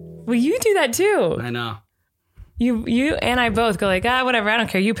care. Well, you do that too. I know. You and I both go like, whatever, I don't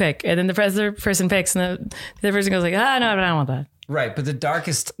care, you pick. And then the other person picks and the other person goes like, no, I don't want that. Right, but the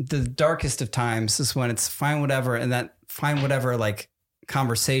darkest of times is when it's fine, whatever, and that fine, whatever, like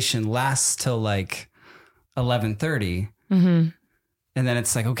conversation lasts till like 11:30. Mm-hmm. And then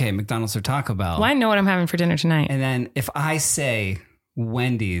it's like, okay, McDonald's or Taco Bell. Well, I know what I'm having for dinner tonight. And then if I say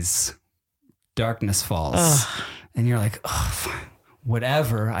Wendy's, darkness falls. Ugh. And you're like, oh, fine,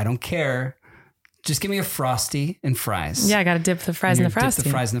 whatever, I don't care. Just give me a Frosty and fries. Yeah, I got to dip the fries in the Frosty. Dip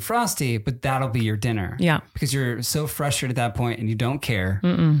the fries in the Frosty, but that'll be your dinner. Yeah. Because you're so frustrated at that point and you don't care.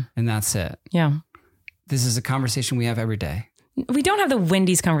 Mm-mm. And that's it. Yeah. This is a conversation we have every day. We don't have the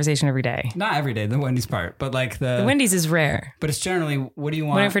Wendy's conversation every day. Not every day, the Wendy's part, but like the Wendy's is rare. But it's generally, what do you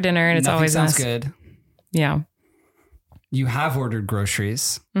want? What for dinner, and it's Nothing always sounds us. good. Yeah. You have ordered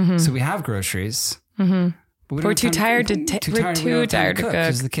groceries. So we have groceries. But We're too tired to cook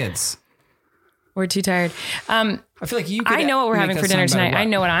because of the kids. We're too tired. I feel like you could I know what we're having for dinner tonight. I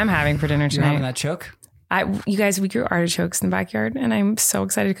know what I'm having for dinner You're tonight. having that choke? You guys, we grew artichokes in the backyard, and I'm so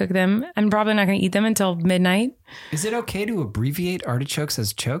excited to cook them. I'm probably not going to eat them until midnight. Is it okay to abbreviate artichokes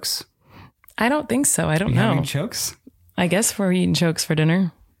as chokes? I don't think so. I don't know. Having chokes? I guess we're eating chokes for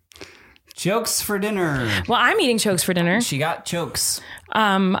dinner. Chokes for dinner. Well, I'm eating chokes for dinner. She got chokes.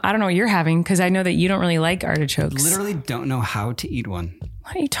 I don't know what you're having because I know that you don't really like artichokes. Literally don't know how to eat one.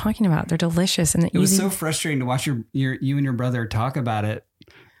 What are you talking about? They're delicious and It was so frustrating to watch you and your brother talk about it.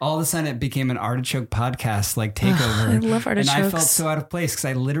 All of a sudden, it became an artichoke podcast like takeover. I love artichokes. And I felt so out of place because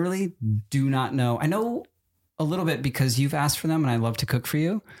I literally do not know. I know a little bit because you've asked for them, and I love to cook for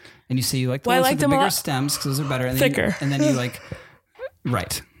you. And you say you like the ones with the bigger stems because those are better. And thicker. And then you like,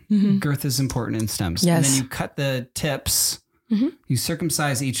 right. Girth is important in stems. Yes. And then you cut the tips. You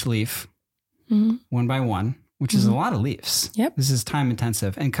circumcise each leaf one by one, which is a lot of leaves. Yep. This is time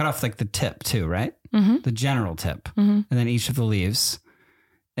intensive. And cut off like the tip too, right? The general tip. And then each of the leaves.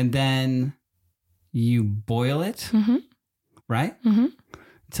 And then you boil it, right?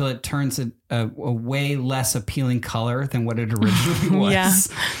 Until it turns a way less appealing color than what it originally was. Yeah.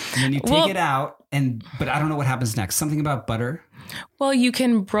 And then you take it out, but I don't know what happens next. Something about butter. Well, you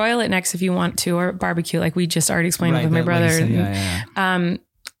can broil it next if you want to, or barbecue, like we just already explained with my brother.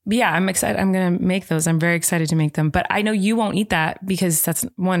 But yeah, I'm excited. I'm going to make those. I'm very excited to make them. But I know you won't eat that because that's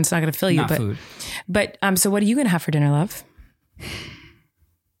one, it's not going to fill you. Not food. But so what are you going to have for dinner, love?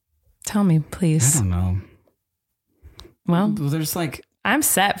 Tell me, please. I don't know. Well, there's like... I'm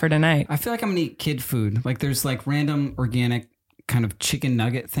set for tonight. I feel like I'm going to eat kid food. Like there's like random organic kind of chicken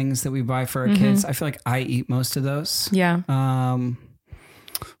nugget things that we buy for our kids. I feel like I eat most of those. Yeah.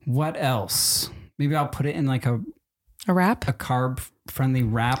 What else? Maybe I'll put it in like a wrap, a carb friendly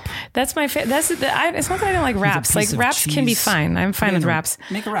wrap. That's my favorite. It's not that I don't like wraps. Like wraps can be fine. I'm fine with wraps.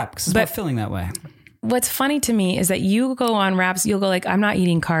 Make a wrap because it's more filling that way. What's funny to me is that you go on wraps. You'll go like, I'm not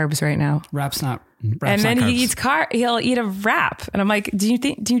eating carbs right now. Wraps and then he eats he'll eat a wrap. And I'm like, do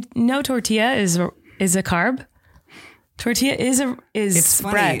you know tortilla is a carb? Tortilla is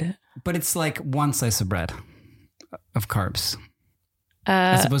bread. Funny, but it's like one slice of bread of carbs.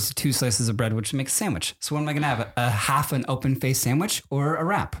 As opposed to 2 slices of bread, which makes a sandwich. So what am I going to have? A half an open face sandwich or a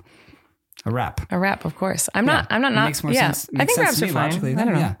wrap? A wrap. A wrap, of course. I'm not. It makes more sense. I think wraps are fine. Logically, I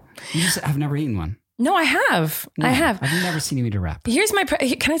don't know. Yeah. You just have never eaten one. No, I have. No, I have. I've never seen you eat a wrap. Here's my.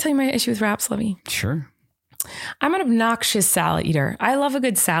 Can I tell you my issue with wraps, Levy? Sure. I'm an obnoxious salad eater. I love a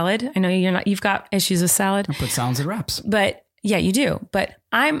good salad. I know you're not. You've got issues with salad. I put salads in wraps. But yeah, you do. But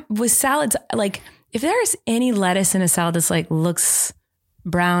I'm with salads. Like if there's any lettuce in a salad that's like looks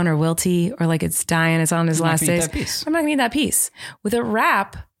brown or wilty or like it's dying, it's on his last days, I'm not gonna eat that piece. With a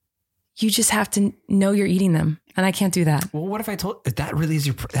wrap, you just have to know you're eating them. And I can't do that. Well, what if I told that really is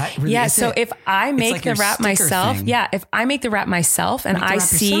your, that really is so it. If I make like the wrap myself, thing. if I make the wrap myself and I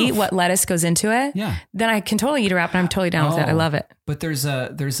see yourself. what lettuce goes into it, then I can totally eat a wrap and I'm totally down with it. I love it. But there's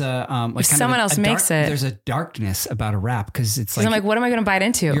a like if someone else makes it, there's a darkness about a wrap because it's like, I'm like, what am I going to bite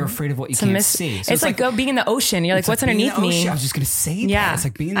into? You're afraid of what you can't see. So it's like being in the ocean. You're like, what's underneath me? I was just going to say that. Yeah. It's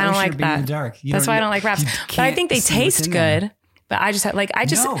like being in the ocean or being in the dark. That's why I don't like wraps. But I think they taste good. But I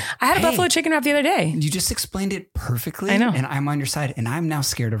had a buffalo chicken wrap the other day. You just explained it perfectly. I know. And I'm on your side and I'm now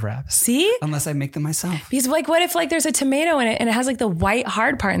scared of wraps. See? Unless I make them myself. Because like, what if like there's a tomato in it and it has like the white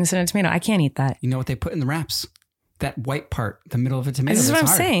hard part in the center of the tomato? I can't eat that. You know what they put in the wraps? That white part, the middle of a tomato. This is what I'm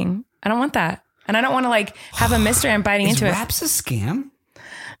saying. I don't want that. And I don't want to like have a mystery I'm biting into it. Is wraps a scam?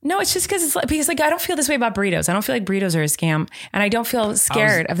 No, it's just because I don't feel this way about burritos. I don't feel like burritos are a scam, and I don't feel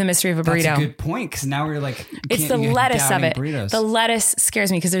scared of the mystery of a burrito. That's a good point because now we're like, it's the lettuce of it. Burritos. The lettuce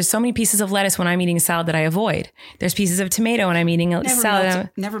scares me because there's so many pieces of lettuce when I'm eating a salad that I avoid. There's pieces of tomato when I'm eating a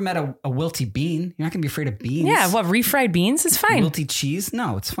salad. Never met a wilty bean. You're not gonna be afraid of beans. Yeah, what refried beans? It's fine. Wilty cheese?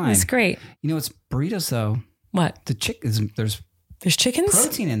 No, it's fine. It's great. You know, it's burritos though. What? There's chickens?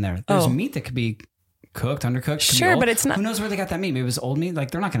 Protein in there. There's meat that could be cooked, undercooked. Sure, but it's not. Who knows where they got that meat? Maybe it was old meat.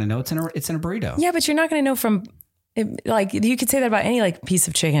 Like they're not going to know. It's in a burrito. Yeah, but you're not going to know from. Like you could say that about any like piece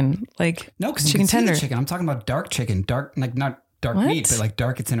of chicken, like no, because chicken tender. Chicken. I'm talking about dark chicken, like not dark meat, but like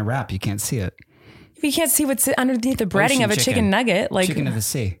dark. It's in a wrap. You can't see it. You can't see what's underneath the breading of a chicken nugget, like chicken of the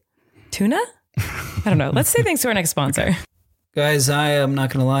sea, tuna. I don't know. Let's say thanks to our next sponsor. Okay. Guys, I am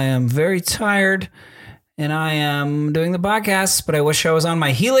not going to lie. I'm very tired, and I am doing the podcast, but I wish I was on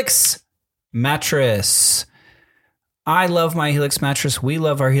my Helix mattress. I love my Helix mattress. We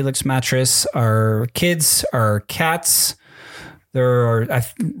love our Helix mattress. Our kids, our cats, There are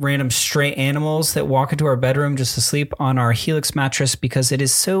random stray animals that walk into our bedroom just to sleep on our Helix mattress because it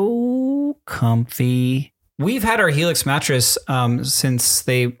is so comfy. We've had our Helix mattress since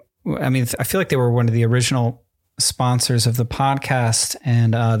I feel like they were one of the original sponsors of the podcast,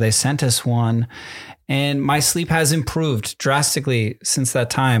 and they sent us one. And my sleep has improved drastically since that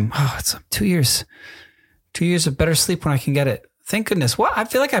time. Oh, it's 2 years. 2 years of better sleep when I can get it. Thank goodness. Well, I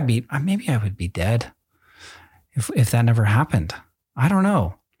feel like maybe I would be dead if that never happened. I don't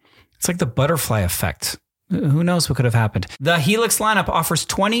know. It's like the butterfly effect. Who knows what could have happened? The Helix lineup offers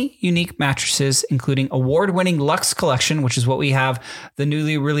 20 unique mattresses, including award-winning Luxe Collection, which is what we have, the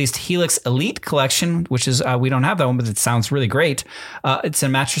newly released Helix Elite Collection, which is, we don't have that one, but it sounds really great. It's a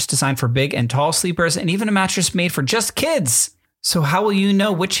mattress designed for big and tall sleepers, and even a mattress made for just kids. So how will you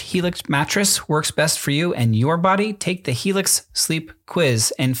know which Helix mattress works best for you and your body? Take the Helix Sleep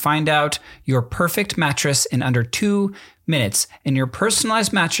Quiz and find out your perfect mattress in under 2 minutes. And your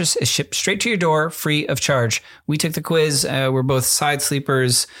personalized mattress is shipped straight to your door, free of charge. We took the quiz. We're both side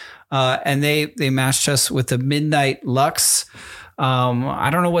sleepers, and they matched us with the Midnight Luxe. I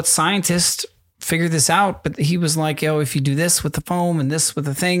don't know what scientist figured this out, but he was like, yo, if you do this with the foam and this with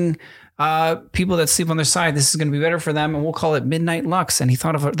the thing, people that sleep on their side, this is going to be better for them, and we'll call it Midnight Luxe. And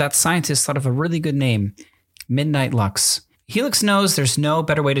that scientist thought of a really good name, Midnight Luxe. Helix knows there's no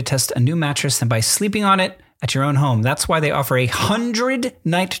better way to test a new mattress than by sleeping on it at your own home. That's why they offer a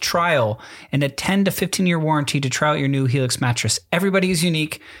 100-night trial and a 10 to 15-year warranty to try out your new Helix mattress. Everybody is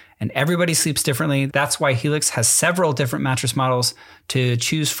unique and everybody sleeps differently. That's why Helix has several different mattress models to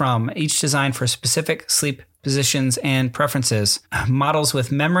choose from, each designed for specific sleep positions and preferences. Models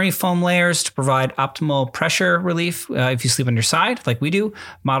with memory foam layers to provide optimal pressure relief if you sleep on your side, like we do.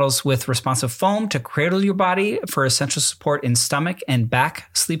 Models with responsive foam to cradle your body for essential support in stomach and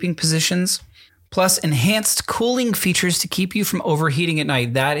back sleeping positions. Plus enhanced cooling features to keep you from overheating at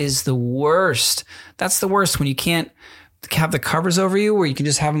night. That is the worst. That's the worst when you can't have the covers over you, where you can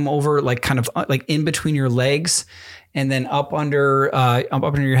just have them over like kind of like in between your legs and then up under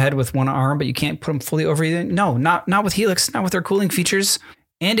your head with one arm, but you can't put them fully over you. No, not with Helix, not with their cooling features.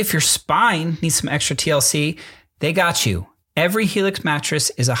 And if your spine needs some extra TLC, they got you. Every Helix mattress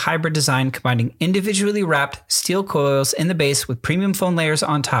is a hybrid design combining individually wrapped steel coils in the base with premium foam layers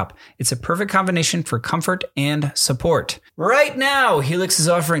on top. It's a perfect combination for comfort and support. Right now, Helix is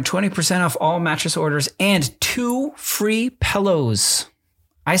offering 20% off all mattress orders and 2 free pillows.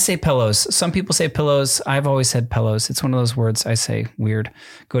 I say pillows. Some people say pillows. I've always said pillows. It's one of those words I say weird.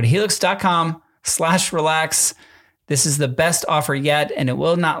 Go to helix.com/relax. This is the best offer yet, and it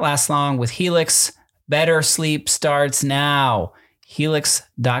will not last long with Helix. Better sleep starts now.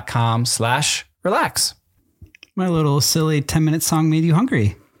 Helix.com/relax. My little silly 10-minute song made you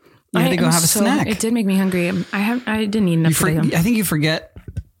hungry. You had to go have a snack. It did make me hungry. I didn't eat enough today. I think you forget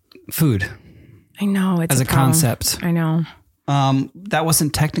food. I know. It's as a concept. I know. That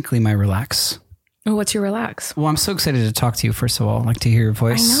wasn't technically my relax. Oh, what's your relax? Well, I'm so excited to talk to you, first of all. I'd like to hear your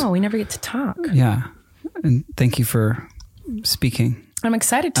voice. I know. We never get to talk. Yeah. And thank you for speaking. I'm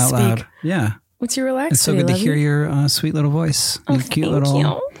excited to out speak. Loud. Yeah. What's your relax? It's so good to hear your sweet little voice. Oh, your cute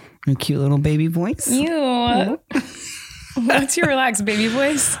little baby voice. You. What's your relax baby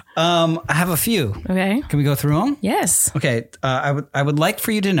voice? I have a few. Okay. Can we go through them? Yes. Okay. I would like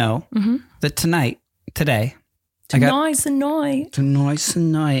for you to know that today, I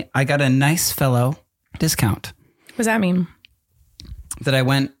got a nice fellow discount. What does that mean? That I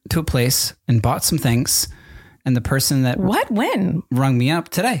went to a place and bought some things, and the person that when rung me up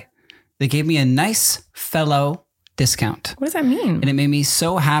today, they gave me a nice fellow discount. What does that mean? And it made me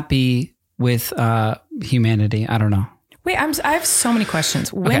so happy with humanity. I don't know. Wait, I have so many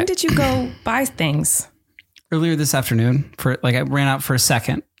questions. When did you go buy things? Earlier this afternoon. I ran out for a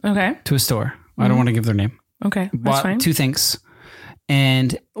second. Okay. To a store. I don't want to give their name. Okay, that's bought fine. 2 things.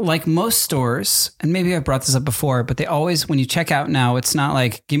 And like most stores, and maybe I've brought this up before, but they always, when you check out now, it's not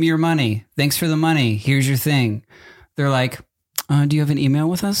like, give me your money. Thanks for the money. Here's your thing. They're like, do you have an email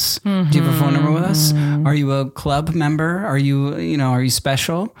with us? Do you have a phone number with us? Are you a club member? Are you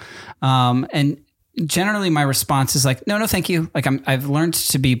special? And generally my response is like, no, thank you. Like I've learned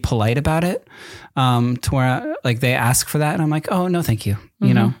to be polite about it, to where they ask for that. And I'm like, oh, no, thank you.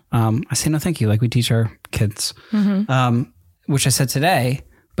 I say no, thank you. Like we teach our kids, which I said today,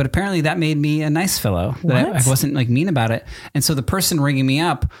 but apparently that made me a nice fellow. That I wasn't mean about it. And so the person ringing me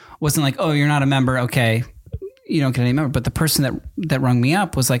up wasn't like, oh, you're not a member. Okay. You don't get any member. But the person that rung me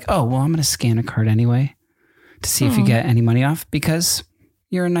up was like, oh, well, I'm going to scan a card anyway to see if you get any money off because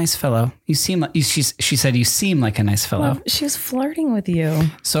you're a nice fellow. You seem like, she said, you seem like a nice fellow. Well, she was flirting with you.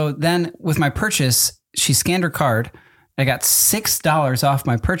 So then with my purchase, she scanned her card I got $6 off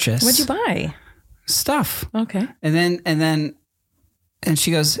my purchase. What'd you buy? Stuff. Okay. And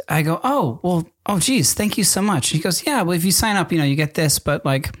she goes, I go, oh, geez, thank you so much. She goes, yeah, well, if you sign up, you get this, but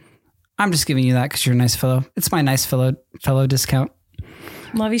like, I'm just giving you that because you're a nice fellow. It's my nice fellow discount.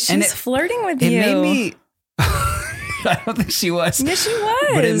 Lovey, she's flirting with you. It made me, I don't think she was. Yes, she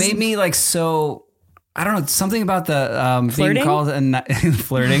was. But it made me like so, I don't know, something about the flirting? being called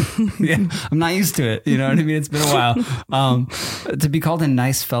flirting. Yeah, I'm not used to it. You know what I mean? It's been a while. To be called a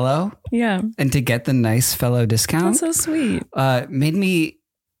nice fellow. Yeah. And to get the nice fellow discount. That's so sweet. Made me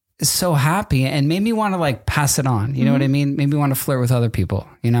so happy and made me want to like pass it on. You know what I mean? Made me want to flirt with other people,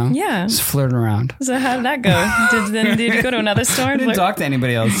 Yeah. Just flirting around. So how did that go? Did you go to another store? I didn't talk to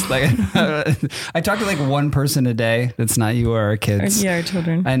anybody else. Like I talked to like one person a day. That's not you or our kids. Yeah, our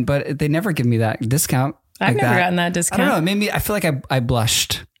children. But they never give me that discount. I've never gotten that discount. I don't know. It made me, I feel like I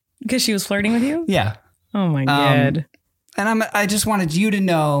blushed. Because she was flirting with you? Yeah. Oh my God. And I just wanted you to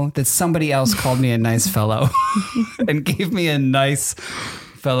know that somebody else called me a nice fellow and gave me a nice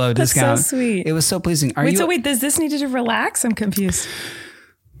fellow discount. That's so sweet. It was so pleasing. Wait, does this need to relax? I'm confused.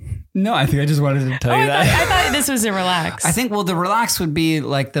 No, I think I just wanted to tell you that. I thought this was a relax. I think, the relax would be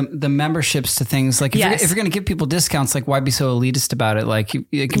like the memberships to things. Like if you're going to give people discounts, like why be so elitist about it? Like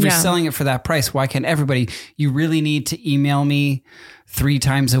if you're selling it for that price, why can't everybody? You really need to email me 3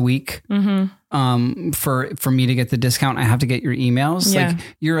 times a week for me to get the discount. I have to get your emails. Yeah. Like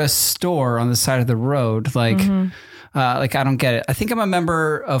you're a store on the side of the road. Like, like I don't get it. I think I'm a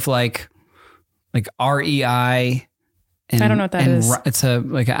member of like REI. And, I don't know what that is. It's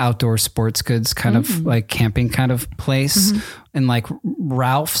like an outdoor sports goods kind of like camping kind of place, and like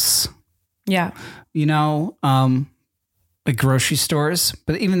Ralph's. Yeah, like grocery stores.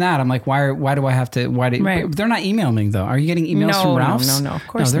 But even that, I'm like, why do I have to? They're not emailing me though. Are you getting emails from Ralph's? No, of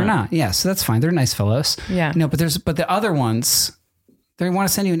course they're not. Yeah, so that's fine. They're nice fellows. Yeah, but the other ones, they want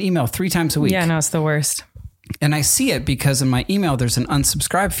to send you an email 3 times a week. Yeah, no, it's the worst. And I see it because in my email, there's an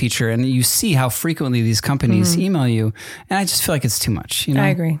unsubscribe feature and you see how frequently these companies email you. And I just feel like it's too much. I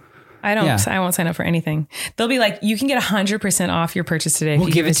agree. I won't sign up for anything. They'll be like, you can get 100% off your purchase today. We'll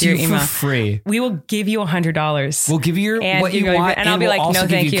give it to you for free. We will give you $100. We'll give you what you want. And I'll be like, no,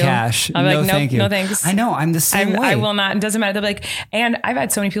 thank you. Cash. I'll be like, nope, no thanks. I know. I'm the same way. I will not. It doesn't matter. They'll be like, and I've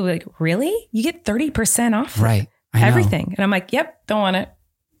had so many people be like, really? You get 30% off? Right. Everything. And I'm like, yep, don't want it.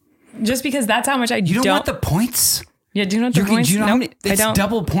 Just because that's how much You don't want the points? Yeah, do you know what the points? I don't.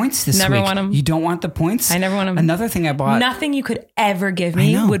 Double points this week. Never want them. You don't want the points? I never want them. Another thing I bought. Nothing you could ever give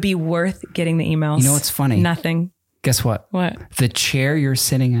me would be worth getting the emails. You know what's funny? Nothing. Guess what? What? The chair you're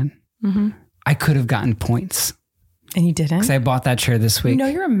sitting in, I could have gotten points. And you didn't? Because I bought that chair this week. You know,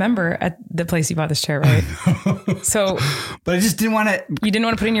 you're a member at the place you bought this chair, right? So. But I just didn't want to. You didn't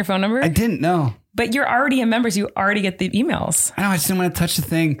want to put in your phone number? I didn't know. But you're already a member, so you already get the emails. I know, I just didn't want to touch the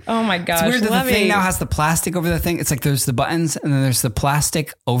thing. Oh my gosh. It's weird that the thing now has the plastic over the thing. It's like there's the buttons and then there's the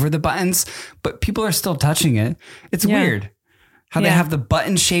plastic over the buttons, but people are still touching it. It's weird how they have the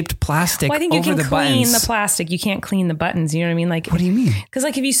button shaped plastic over the buttons. Well, I think you can clean the plastic. You can't clean the buttons. You know what I mean? Like, what do you mean? Because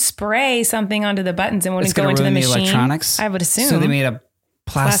like if you spray something onto the buttons and when it go into the machine, electronics, I would assume. So they made a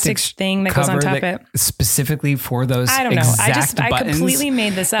plastic thing that goes on top of it specifically for those I don't know. I completely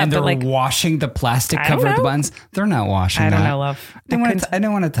made this up. And they're like, washing the plastic cover of the buttons. They're not washing that. I don't know, love. I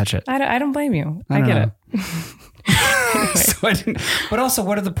don't want to touch it. I don't blame you. I get it. Anyway. But also,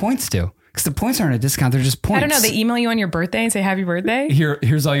 what do the points do? Because the points aren't a discount. They're just points. I don't know. They email you on your birthday and say, happy birthday.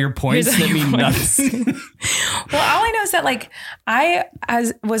 Here's all your points that mean nothing. Well, all I know is that like I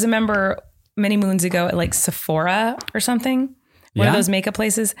was a member many moons ago at like Sephora or something. One of those makeup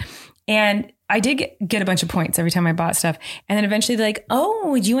places. And I did get a bunch of points every time I bought stuff. And then eventually they're like,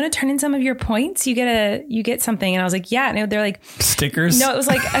 oh, do you want to turn in some of your points? You get something. And I was like, yeah. And they're like stickers. No, it was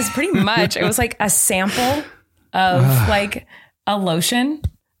like pretty much. It was like a sample of like a lotion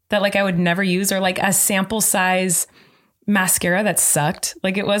that like I would never use, or like a sample size mascara that sucked.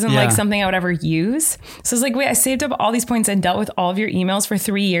 Like it wasn't like something I would ever use. So it's like, wait, I saved up all these points and dealt with all of your emails for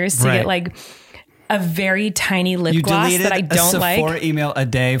 3 years to get like a very tiny lip gloss that I don't like. You deleted a Sephora email a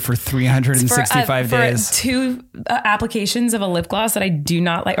day for 365 days. For 2 applications of a lip gloss that I do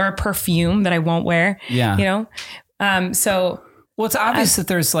not like, or a perfume that I won't wear. Yeah. You know? So. Well, it's obvious that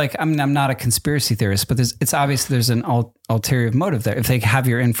there's like, I mean, I'm not a conspiracy theorist, but it's obvious there's an ulterior motive there. If they have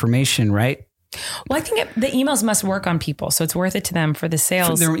your information, right? Well, I think the emails must work on people, so it's worth it to them for the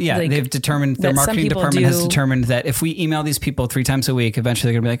sales. They've determined, their marketing department has determined that if we email these people 3 times a week,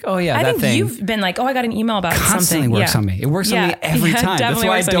 eventually they're going to be like, oh yeah, I that think thing. You've been like, oh, I got an email about constantly something. Works on me. It works on me every time. That's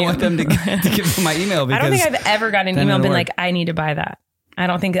why I don't want them to give them my email. I don't think I've ever gotten an email and been like, I need to buy that.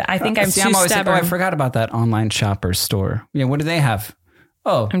 I think I'm too stubborn. I forgot about that online shopper store. Yeah, what do they have?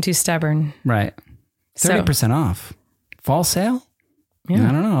 Oh, I'm too stubborn. Right. 30% off. Fall sale? Yeah.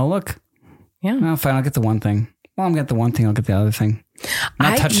 I don't know. I'll look. Yeah. No, fine. I'll get the one thing. Well, I'm going to get the one thing. I'll get the other thing.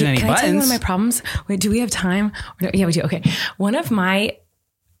 I'm not touching any buttons. I tell you one of my problems? Wait, do we have time? Yeah, we do. Okay. One of my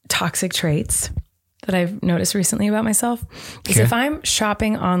toxic traits that I've noticed recently about myself is if I'm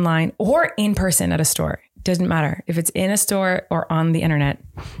shopping online or in person at a store, doesn't matter if it's in a store or on the internet.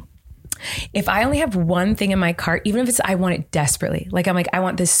 If I only have one thing in my cart, even if I want it desperately, like I'm like, I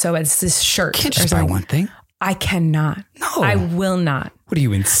want this so bad, it's this shirt. Can't just buy one thing. I cannot. No. I will not. What are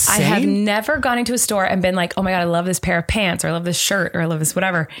you, insane? I have never gone into a store and been like, oh my God, I love this pair of pants, or I love this shirt, or I love this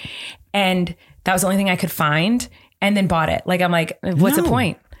whatever. And that was the only thing I could find, and then bought it. Like, I'm like, what's the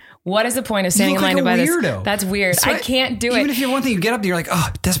point? What is the point of standing in line to buy this? That's weird. So I can't do it. Even if you're one thing, you get up and you're like,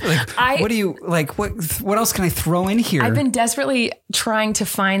 oh, desperately. What do you like? What else can I throw in here? I've been desperately trying to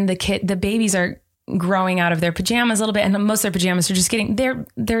find the kid. The babies are growing out of their pajamas a little bit, and most of their pajamas are just getting they're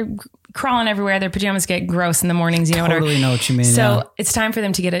crawling everywhere. Their pajamas get gross in the mornings, you know. Totally know what you mean. So it's time for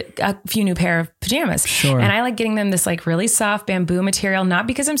them to get a few new pair of pajamas. Sure. And I like getting them this like really soft bamboo material, not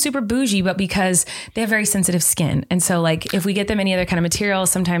because I'm super bougie, but because they have very sensitive skin. And so like if we get them any other kind of material,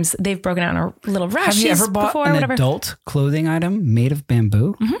 sometimes they've broken out in a little rashes. Have you ever bought an adult clothing item made of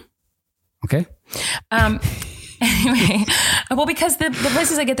bamboo? Mm-hmm. Okay. Anyway, well, because the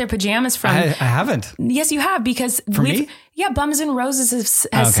places I get their pajamas from, I haven't. Yes, you have, because Bums and Roses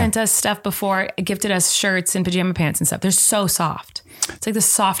has sent us stuff before, gifted us shirts and pajama pants and stuff. They're so soft. It's like the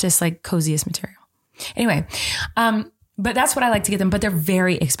softest, like coziest material. Anyway, but that's what I like to get them. But they're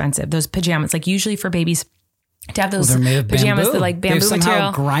very expensive. Those pajamas, like usually for babies, to have those pajamas that like bamboo They've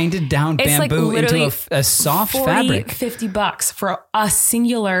material. Grinded down bamboo into a soft fabric. $50 for a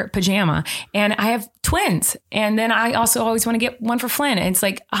singular pajama. And I have twins. And then I also always want to get one for Flynn. And it's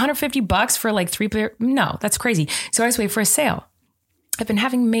like $150 for like 3 pair. No, that's crazy. So I always wait for a sale. I've been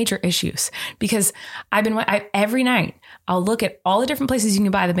having major issues because every night I'll look at all the different places you can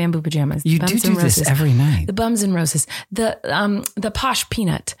buy the bamboo pajamas. You do this every night. The Bums and Roses, the Posh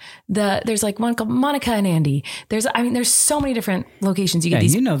Peanut, there's like one called Monica and Andy. There's so many different locations you get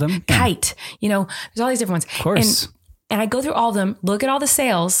these. You know them. Kite, there's all these different ones. Of course. And I go through all of them, look at all the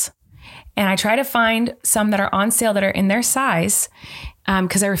sales, and I try to find some that are on sale that are in their size,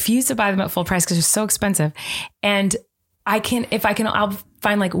 because I refuse to buy them at full price because they're so expensive. And I'll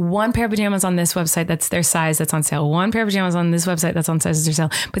find like one pair of pajamas on this website that's their size that's on sale. One pair of pajamas on this website that's on size that's their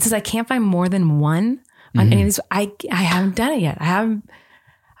sale. But since I can't find more than one on any of these, I haven't done it yet. I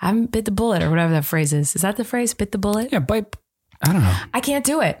haven't bit the bullet, or whatever that phrase is. Is that the phrase? Bit the bullet? Yeah, bite. I don't know. I can't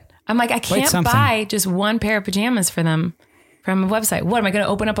do it. I'm like, I can't buy just one pair of pajamas for them from a website. What, am I going to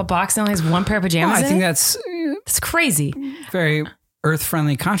open up a box and only has one pair of pajamas in it? I think that's crazy. Very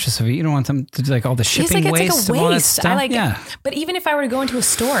earth-friendly, conscious of it. You don't want them to do like all the shipping waste of all that stuff. But even if I were to go into a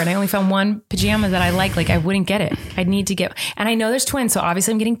store and I only found one pajama that I like I wouldn't get it. I'd need to get, and I know there's twins, so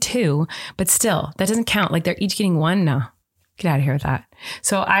obviously I'm getting 2, but still, that doesn't count. Like they're each getting 1. No, get out of here with that.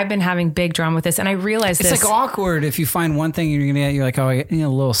 So I've been having big drama with this, and I realized it's like awkward if you find one thing you're gonna get. You're like, oh, I need a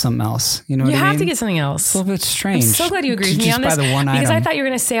little something else. You know, what I mean? You have to get something else. It's a little bit strange. I'm so glad you agreed with me on this, because I thought you were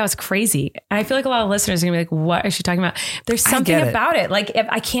gonna say I was crazy, and I feel like a lot of listeners are gonna be like, "What is she talking about?" There's something about it. Like, if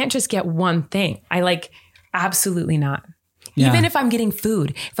I can't just get one thing, absolutely not. Yeah. Even if I'm getting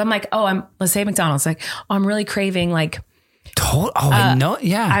food, if I'm like, let's say McDonald's, like, I'm really craving like.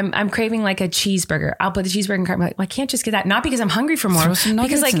 I'm craving like a cheeseburger. I'll put the cheeseburger in cart. I'm like, I can't just get that. Not because I'm hungry for more,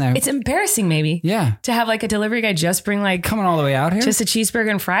 because like it's embarrassing maybe. Yeah. To have like a delivery guy just bring like coming all the way out here, just a cheeseburger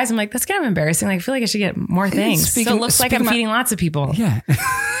and fries. I'm like, that's kind of embarrassing. Like, I feel like I should get more things. So it looks like I'm feeding lots of people. Yeah.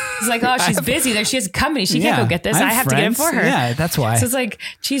 It's like, oh, she's busy. There, she has company. She can't go get this. I have to get it for her. Yeah, that's why. So it's like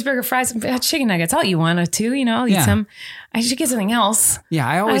cheeseburger, fries, chicken nuggets. I'll eat 1 or 2. I'll eat some. I should get something else. Yeah,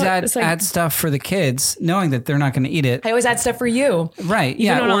 I always add stuff for the kids, knowing that they're not going to eat it. I always add stuff for you. Right.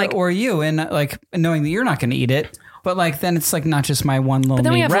 Or you, and like knowing that you're not going to eat it. But like then it's like not just my one lonely wrap. But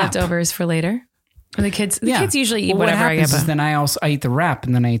then we have leftovers for later. Or the kids usually eat whatever I get. What happens is then I eat the wrap,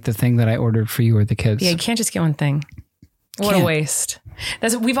 and then I eat the thing that I ordered for you or the kids. Yeah, you can't just get one thing. What a waste.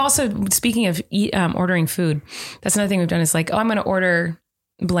 We've also, speaking of ordering food, that's another thing we've done is like, I'm going to order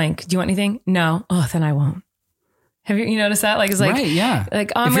blank. Do you want anything? No. Oh, then I won't. Have you noticed that? Like, it's like, right, yeah.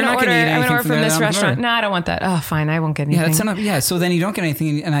 Like, I'm going to order from this restaurant. No, I don't want that. Oh, fine. I won't get anything. Yeah, that's enough. Yeah. So then you don't get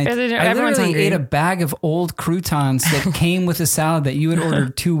anything. And I literally ate a bag of old croutons that came with a salad that you had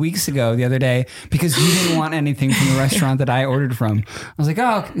ordered 2 weeks ago the other day because you didn't want anything from the restaurant that I ordered from. I was like,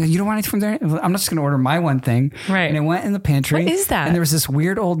 oh, you don't want anything from there? I'm just going to order my one thing. Right. And it went in the pantry. What is that? And there was this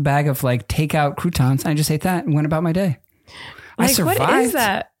weird old bag of like takeout croutons. And I just ate that and went about my day. Like, survived. what is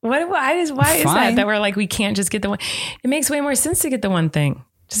that? Why is that we're like, we can't just get the one? It makes way more sense to get the one thing.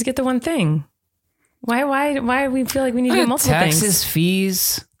 Just get the one thing. Why do we feel like we need to get multiple taxes, things?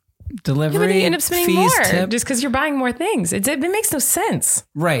 fees, delivery, But you end up spending fees, more tip. just because you're buying more things. It makes no sense.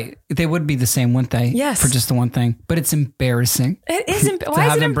 Right. They would be the same, wouldn't they? Yes. For just the one thing. But it's embarrassing. It is. Why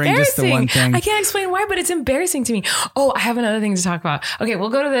is have it them bring just the one embarrassing? thing. I can't explain why, but it's embarrassing to me. Oh, I have another thing to talk about. Okay, we'll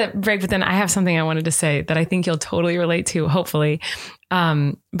go to the break, but then I have something I wanted to say that I think you'll totally relate to, hopefully.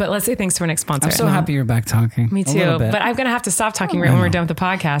 But let's say thanks to our next sponsor. I'm so happy you're back talking. Me A too. little bit. But I'm going to have to stop talking right when we're done with the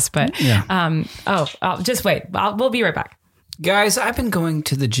podcast. But I'll just wait. We'll be right back. Guys, I've been going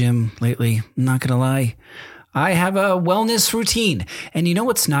to the gym lately. I'm not going to lie. I have a wellness routine. And you know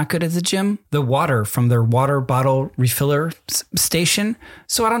what's not good at the gym? The water from their water bottle refiller station.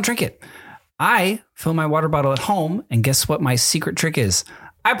 So I don't drink it. I fill my water bottle at home. And guess what my secret trick is?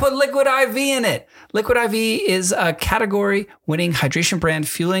 I put Liquid IV in it. Liquid IV is a category-winning hydration brand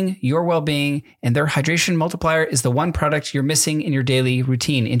fueling your well-being, and their hydration multiplier is the one product you're missing in your daily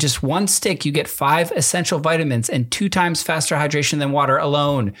routine. In just one stick, you get 5 essential vitamins and 2 times faster hydration than water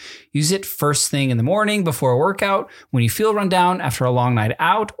alone. Use it first thing in the morning before a workout, when you feel run down after a long night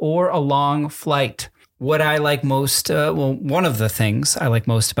out or a long flight. What I like most, one of the things I like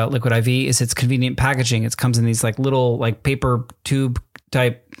most about Liquid IV is its convenient packaging. It comes in these like little like paper tube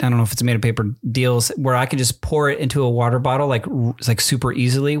type, I don't know if it's made of paper deals, where I can just pour it into a water bottle like super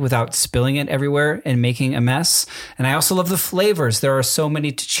easily without spilling it everywhere and making a mess. And I also love the flavors. There are so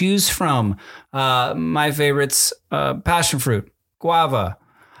many to choose from. My favorites, passion fruit, guava,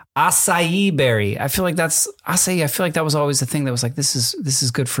 acai berry. I feel like that was always the thing that was like, this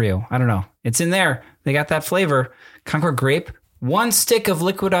is good for you. I don't know. It's in there. They got that flavor. Concord grape. 1 stick of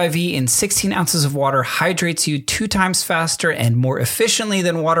Liquid IV in 16 ounces of water hydrates you 2 times faster and more efficiently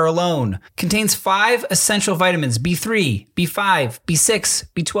than water alone. Contains 5 essential vitamins, B3, B5, B6,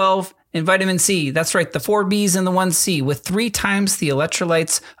 B12, and vitamin C. That's right, the 4 Bs and the 1 C, with 3 times the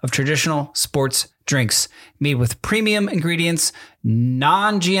electrolytes of traditional sports drinks. Made with premium ingredients,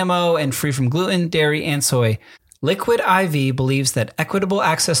 non-GMO, and free from gluten, dairy, and soy. Liquid IV believes that equitable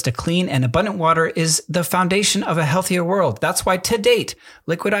access to clean and abundant water is the foundation of a healthier world. That's why, to date,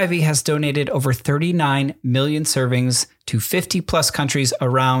 Liquid IV has donated over 39 million servings to 50 plus countries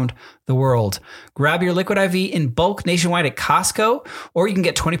around the world. Grab your Liquid IV in bulk nationwide at Costco, or you can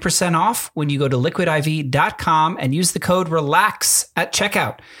get 20% off when you go to liquidiv.com and use the code RELAX at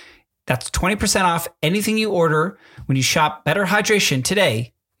checkout. That's 20% off anything you order when you shop Better Hydration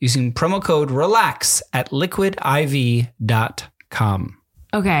today using promo code RELAX at liquidiv.com.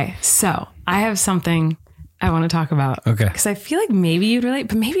 Okay, so I have something I want to talk about. Okay. Because I feel like maybe you'd relate,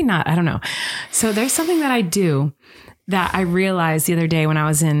 but maybe not. I don't know. So there's something that I do that I realized the other day when I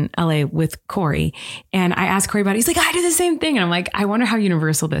was in LA with Corey, and I asked Corey about it. He's like, I do the same thing. And I'm like, I wonder how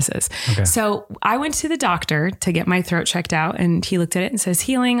universal this is. Okay. So I went to the doctor to get my throat checked out, and he looked at it and says,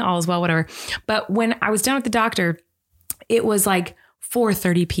 healing, all is well, whatever. But when I was done with the doctor, it was like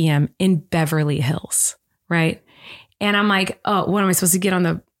 4:30 p.m. in Beverly Hills, right? And I'm like, oh, what am I supposed to get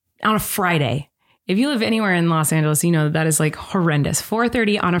on a Friday? If you live anywhere in Los Angeles, you know that is like horrendous.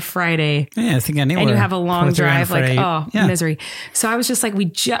 4:30 on a Friday. Yeah, I think anywhere. And you have a long drive, like, yeah. Misery. So I was just like,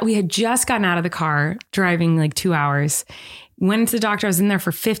 we had just gotten out of the car, driving like 2 hours. Went to the doctor. I was in there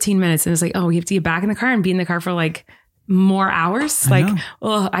for 15 minutes, and it's like, oh, we have to get back in the car and be in the car for like more hours.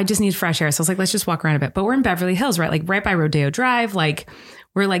 I just need fresh air. So I was like, let's just walk around a bit. But we're in Beverly Hills, right? Like right by Rodeo Drive. Like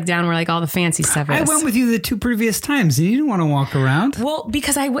we're like down where like all the fancy stuff is. I went with you the 2 previous times and you didn't want to walk around. Well,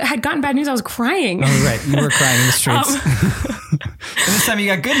 because I had gotten bad news. I was crying. Oh, right. You were crying in the streets. And this time you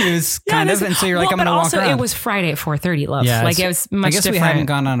got good news, kind of. And so you're like, I'm going to walk around. It was Friday at 4:30, love. Yeah, like it was much I guess different. we hadn't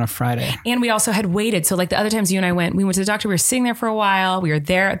gone on a Friday. And we also had waited. So like the other times you and I went to the doctor, we were sitting there for a while. We were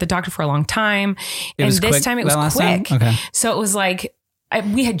there at the doctor for a long time. And this time it was quick. Okay. So it was like,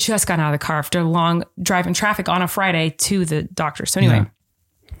 we had just gotten out of the car after a long drive in traffic on a Friday to the doctor. So anyway,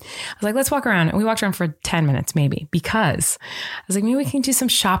 I was like, let's walk around. And we walked around for 10 minutes maybe, because I was like, maybe we can do some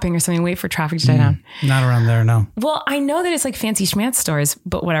shopping or something, wait for traffic to die down. Not around there, no. Well, I know that it's like fancy schmancy stores,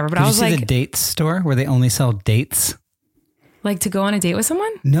 but whatever. But I was like, the date store where they only sell dates? Like to go on a date with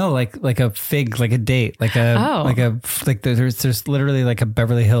someone? No, like a fig, like a date, there's literally like a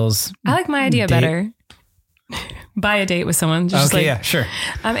Beverly Hills. I like my idea better. Buy a date with someone. Just okay, yeah, sure.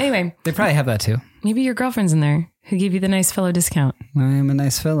 Anyway. They probably have that too. Maybe your girlfriend's in there. Who gave you the nice fellow discount? I am a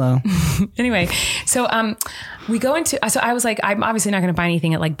nice fellow. Anyway, so we go into, so I was like, I'm obviously not going to buy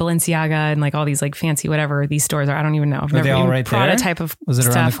anything at like Balenciaga and like all these like fancy whatever these stores are. I don't even know. Were they all right Prada there? type of Was it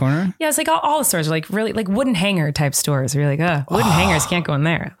stuff. around the corner? Yeah, it's like all the stores are like really like wooden hanger type stores. You're like, wooden hangers can't go in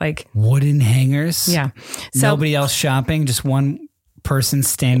there. Like Wooden hangers? Yeah. So nobody else shopping, just one person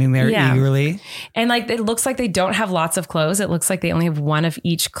standing there eagerly. And like, it looks like they don't have lots of clothes. It looks like they only have one of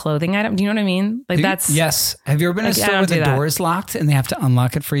each clothing item. Do you know what I mean? Like that's. Yes. Have you ever been in a Like, I store don't where the do that. door is locked and they have to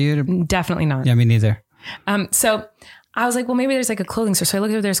unlock it for you? Definitely not. Yeah, me neither. So I was like, well, maybe there's like a clothing store. So I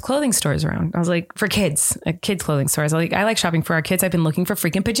looked at there's clothing stores around. I was like, for kids, kids clothing stores. I like shopping for our kids. I've been looking for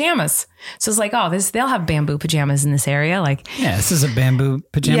freaking pajamas. So it's like, they'll have bamboo pajamas in this area. Like, Yeah, this is a bamboo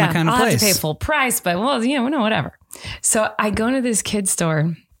pajama kind of I'll place. have to pay full price, but well, whatever. So I go into this kid's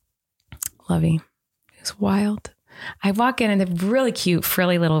store. Lovey. It's wild. I walk in and they're really cute,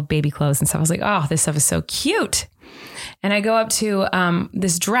 frilly little baby clothes and stuff. I was like, oh, this stuff is so cute. And I go up to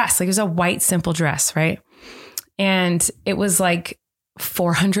this dress, like it was a white, simple dress, right? And it was like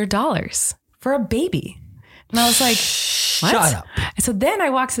 $400 for a baby. And I was like, what? Shut up. And so then I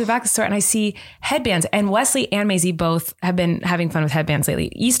walk to the back of the store and I see headbands. And Wesley and Maisie both have been having fun with headbands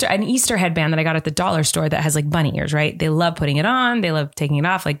lately. An Easter headband that I got at the dollar store that has like bunny ears, right? They love putting it on. They love taking it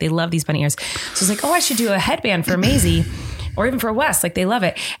off. Like they love these bunny ears. So I was like, I should do a headband for Maisie or even for Wes. Like they love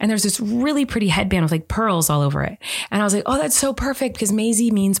it. And there's this really pretty headband with like pearls all over it. And I was like, oh, that's so perfect because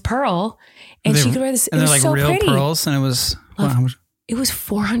Maisie means pearl. And she could wear this. And it they're was like so real pretty. pearls. And it was, how much? It was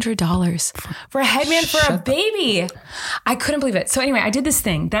 $400 for a headband for a baby. I couldn't believe it. So anyway, I did this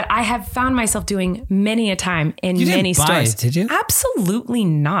thing that I have found myself doing many a time in many stores. Did you? Absolutely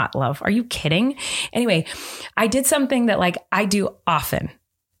not, love. Are you kidding? Anyway, I did something that like I do often.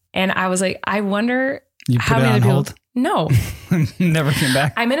 And I was like, I wonder You put how it many on other people. hold? No. Never came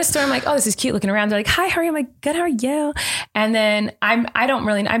back. I'm in a store. I'm like, oh, this is cute looking around. They're like, hi, how are you? I'm like, good, how are you? And then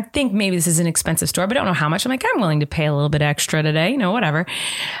I think maybe this is an expensive store, but I don't know how much. I'm like, I'm willing to pay a little bit extra today, whatever.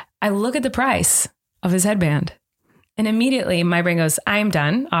 I look at the price of his headband and immediately my brain goes, I am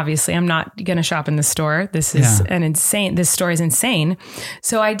done. Obviously, I'm not going to shop in this store. This is this store is insane.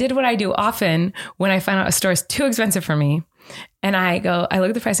 So I did what I do often when I find out a store is too expensive for me. And I look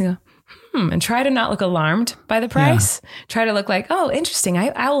at the price and go, and try to not look alarmed by the price. Try to look like, oh, interesting.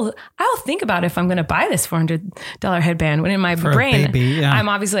 I'll think about if I'm going to buy this $400 headband. When in my brain, I'm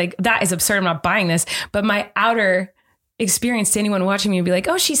obviously like, that is absurd. I'm not buying this. But my outer experience to anyone watching me would be like,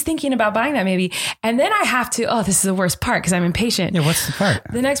 oh, she's thinking about buying that maybe. And then I have to, this is the worst part because I'm impatient. Yeah, what's the part?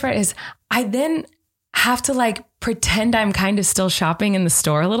 The next part is I then have to like pretend I'm kind of still shopping in the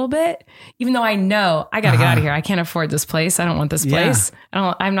store a little bit, even though I know I got to get out of here. I can't afford this place. I don't want this place.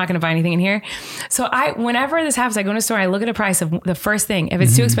 I'm not going to buy anything in here. So whenever this happens, I go to a store, I look at a price of the first thing. If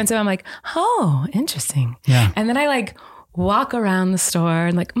it's too expensive, I'm like, oh, interesting. Yeah. And then I like walk around the store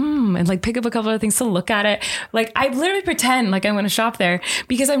and like, and like pick up a couple of things to look at it. Like I literally pretend like I'm going to shop there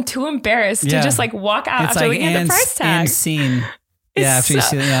because I'm too embarrassed to just like walk out after looking at the price tag. And scene. Yeah, after you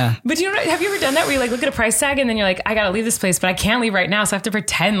see it, yeah. But have you ever done that where you like look at a price tag and then you're like, I got to leave this place, but I can't leave right now. So I have to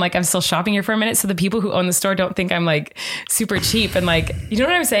pretend like I'm still shopping here for a minute. So the people who own the store don't think I'm like super cheap. And like, you know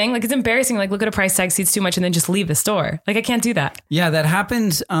what I'm saying? Like it's embarrassing. Like look at a price tag, see it's too much and then just leave the store. Like I can't do that. Yeah, that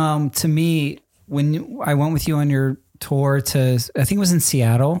happened to me when I went with you on your tour to, I think it was in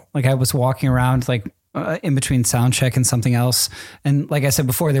Seattle. Like I was walking around like in between sound check and something else. And like I said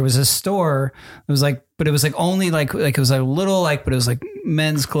before, there was a store. It was like, but it was like only like it was a little like, but it was like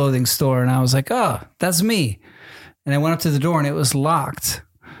men's clothing store. And I was like, oh, that's me. And I went up to the door and it was locked.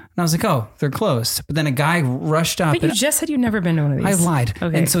 And I was like, oh, they're closed. But then a guy rushed up. But you just said you'd never been to one of these. I lied.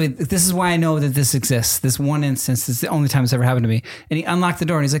 Okay. And so this is why I know that this exists. This one instance is the only time it's ever happened to me. And he unlocked the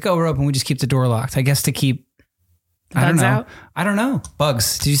door and he's like, oh, we're open. We just keep the door locked. I guess to keep bugs out? I don't know.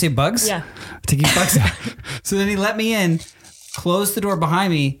 Bugs. Did you say bugs? Yeah. To keep bugs out. So then he let me in, closed the door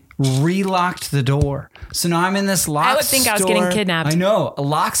behind me, relocked the door. So now I'm in this locked store. I would think I was getting kidnapped. I know. A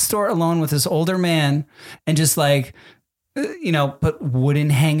locked store alone with this older man and just like, put wooden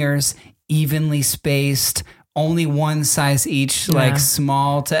hangers, evenly spaced, only one size each, like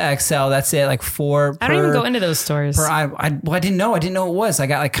small to XL. That's it. Like 4 per. I don't even go into those stores. I didn't know. I didn't know it was. I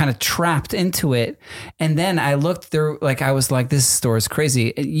got like kind of trapped into it. And then I looked there, like I was like, this store is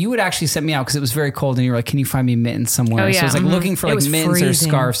crazy. You would actually sent me out because it was very cold and you were like, can you find me mittens somewhere? Oh, yeah. So I was like looking for like mittens freezing. or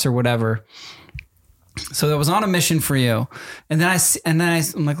scarves or whatever. So I was on a mission for you. And then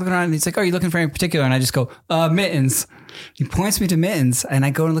I'm like looking around and he's like, oh, are you looking for anything particular? And I just go, mittens. He points me to mittens and I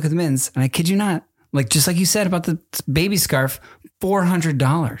go and look at the mittens and I kid you not. Like, just like you said about the baby scarf,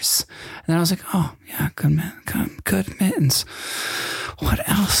 $400. And then I was like, oh yeah, good mittens. What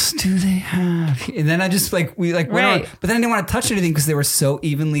else do they have? And then I just went on, but then I didn't want to touch anything because they were so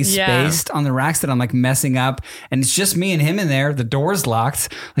evenly spaced on the racks that I'm like messing up. And it's just me and him in there. The door's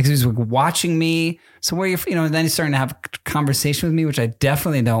locked. Like he was watching me. So where and then he's starting to have a conversation with me, which I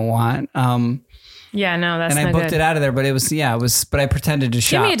definitely don't want. Yeah, no, that's and not I booked good. it out of there, but it was, but I pretended to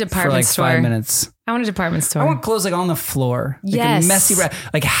shop me a department for like store. 5 minutes. I want a department store. I want clothes like on the floor. Like Yes. a messy rack,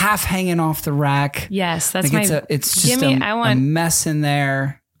 like half hanging off the rack. Yes, that's like my. it's just a mess in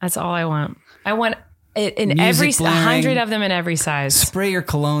there. That's all I want. I want it in Music blaring. 100 of them in every size. Spray your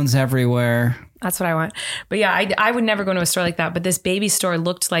colognes everywhere. That's what I want. But yeah, I would never go to a store like that. But this baby store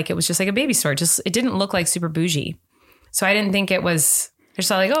looked like it was just like a baby store. It didn't look like super bougie. So I didn't think it was. I just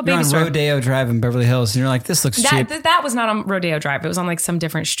thought like, You're baby on store. Rodeo Drive in Beverly Hills, and you're like, this looks cheap. That was not on Rodeo Drive. It was on like some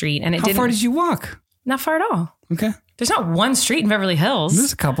different street, and How far did you walk? Not far at all. Okay, There's not one street in Beverly Hills.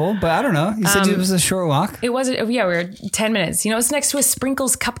 there's a couple, but I don't know. You said it was a short walk. It wasn't. Yeah, we were 10 minutes. It's next to a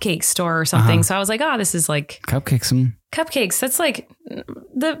Sprinkles cupcake store or something. So I was like, this is like Cupcakes. cupcakes. That's like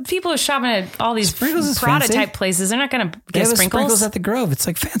the people who are shopping at all these Sprinkles is Prada fancy. type places. They're not going to They get have Sprinkles. Sprinkles at the Grove. It's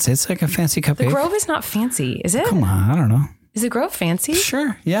like fancy. It's like a fancy cupcake. The Grove is not fancy, is it? Come on, I don't know. Is the Grove fancy?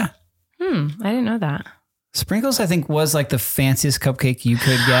 Sure, yeah. I didn't know that. Sprinkles, I think, was like the fanciest cupcake you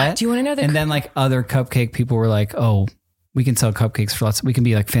could get. Do you want to know the? And then like other cupcake people were like, oh, we can sell cupcakes for lots. We can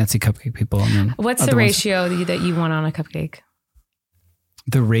be like fancy cupcake people. And then What's the other ones- ratio that you want on a cupcake?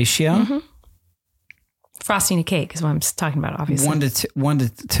 The ratio? Mm-hmm. Frosting to cake is what I'm talking about, obviously. 1 to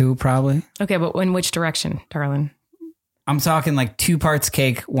 2 probably. Okay, but in which direction, darling? I'm talking like 2 parts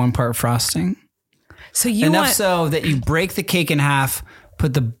cake, 1 part frosting. So you Enough want so that you break the cake in half,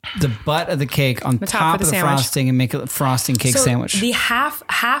 put the butt of the cake on top top of of the the sandwich. frosting and make a frosting cake so sandwich. The half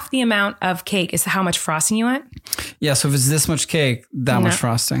the amount of cake is how much frosting you want? Yeah, so if it's this much cake, that much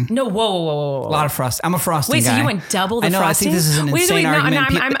frosting. No, whoa. A lot of frosting. I'm a frosting Wait, guy. so you want double the I know, frosting? I think this is an insane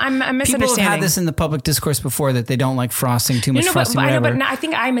argument. No, I'm People misunderstanding. have had this in the public discourse before that they don't like frosting, too much frosting, but whatever. I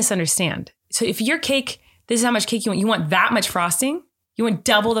think I misunderstand. So if your cake, this is how much cake you want that much frosting? You want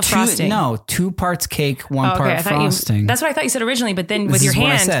double the frosting? No, 2 parts cake, 1 part I thought frosting. that's what I thought you said originally, but then This with your is what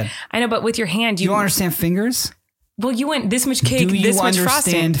I hand, said. I know, but with your hand, you don't understand fingers? well, you want this much cake, Do you this much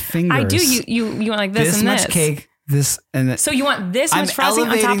frosting. understand fingers? I do. You want like this and much this. cake, this and this. So you want this I'm much frosting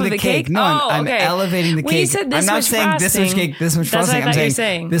on top elevating of the cake? No, I'm okay. elevating the When you cake. said this I'm not much saying this much frosting, cake, this much that's what frosting. I I'm thought you were saying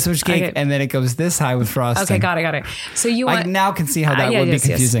saying. this much cake, Okay. and then it goes this high with frosting. Okay, got it. So you want I now can see how that would be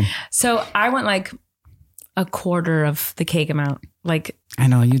confusing. Yes. So I want like a quarter of the cake amount, like, I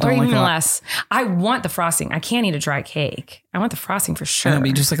know you don't or like even a lot. less. I want the frosting. I can't eat a dry cake. I want the frosting for sure. I know,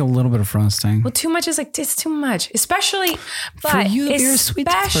 but just like a little bit of frosting. Well, too much is like, it's too much, especially, but For you, you're a sweet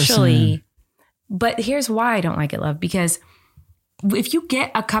especially, person. but here's why I don't like it, love, because if you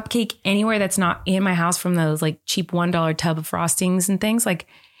get a cupcake anywhere that's not in my house from those like cheap $1 tub of frostings and things, like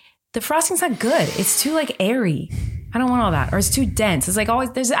the frosting's not good. It's too like airy. I don't want all that. Or it's too dense. It's like always,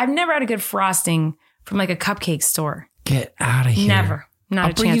 I've never had a good frosting from like a cupcake store. Get out of here. Never. Not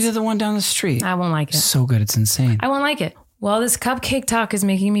I'll a bring chance. you to the one down the street. I won't like it. So good. It's insane. I won't like it. Well, this cupcake talk is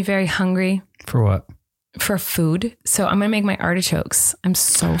making me very hungry For what? for food. So I'm going to make my artichokes. I'm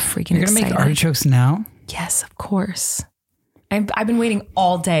so freaking You're going to excited. make artichokes now? Yes, of course. I've been waiting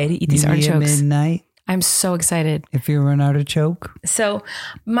all day to eat these Maybe at artichokes. midnight, I'm so excited. if you run artichoke. So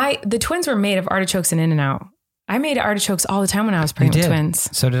the twins were made of artichokes and In-N-Out. I made artichokes all the time when I was You pregnant did. with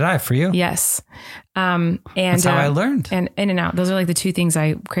twins. So did I for you. Yes. And That's how I learned. And In-N-Out. Those are like the 2 things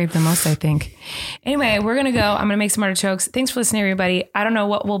I crave the most, I think. Anyway, we're going to go. I'm going to make some artichokes. Thanks for listening, everybody. I don't know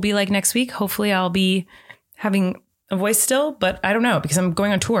what we'll be like next week. Hopefully I'll be having a voice still, but I don't know because I'm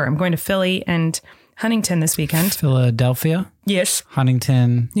going on tour. I'm going to Philly and Huntington this weekend. Philadelphia, Yes.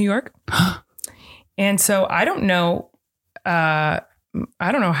 Huntington. New York. And so I don't know. I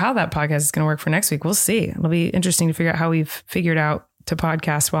don't know how that podcast is going to work for next week. We'll see. It'll be interesting to figure out how we've figured out to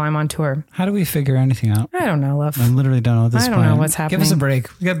podcast while I'm on tour. How do we figure anything out? I don't know, love. I literally don't know at this I point. don't know what's Give us a happening.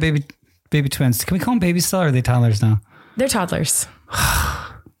 break. We got baby twins. Can we call them babies still or are they toddlers now? They're toddlers.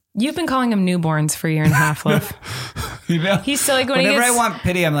 You've been calling them newborns for a year and a half, love. He's still like when he Whenever gets, I want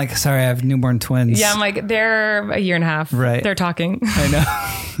pity, I'm like, sorry, I have newborn twins. yeah, I'm like, they're a year and a half. Right. They're talking. I know.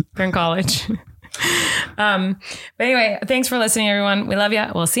 They're in college. But anyway, thanks for listening, everyone. We love you.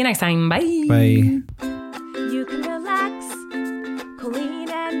 We'll see you next time. Bye. Bye. You can relax. Colleen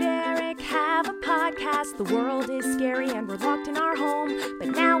and Eric have a podcast. The world is scary and we're locked in our home. But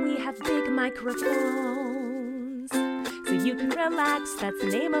now we have big microphones. So you can relax. That's the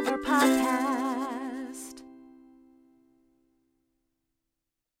name of our podcast.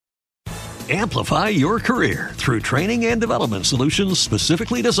 Amplify your career through training and development solutions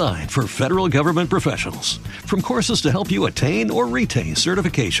specifically designed for federal government professionals. From courses to help you attain or retain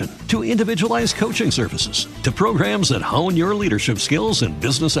certification, to individualized coaching services, to programs that hone your leadership skills and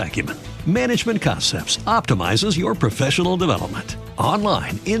business acumen, Management Concepts optimizes your professional development.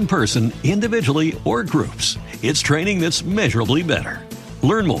 Online, in person, individually, or groups, it's training that's measurably better.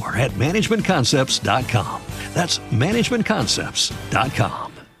 Learn more at managementconcepts.com. That's managementconcepts.com.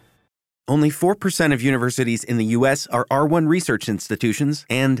 Only 4% of universities in the U.S. are R1 research institutions,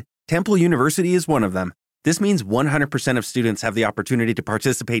 and Temple University is one of them. This means 100% of students have the opportunity to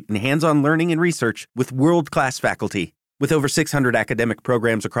participate in hands-on learning and research with world-class faculty. With over 600 academic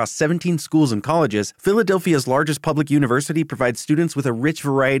programs across 17 schools and colleges, Philadelphia's largest public university provides students with a rich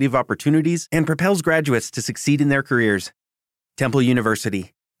variety of opportunities and propels graduates to succeed in their careers. Temple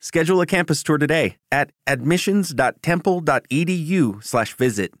University. Schedule a campus tour today at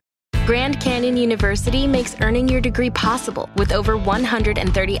admissions.temple.edu/visit. Grand Canyon University makes earning your degree possible with over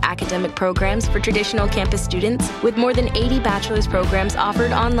 130 academic programs for traditional campus students, with more than 80 bachelor's programs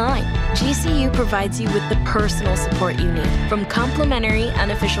offered online. GCU provides you with the personal support you need, from complimentary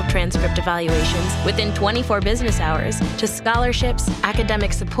unofficial transcript evaluations within 24 business hours to scholarships,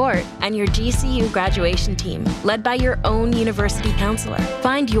 academic support, and your GCU graduation team, led by your own university counselor.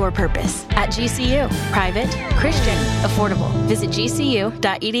 Find your purpose at GCU. Private, Christian, affordable. Visit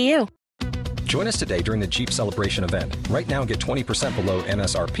gcu.edu. Join us today during the Jeep Celebration event. Right now, get 20% below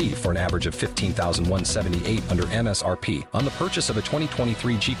MSRP for an average of $15,178 under MSRP on the purchase of a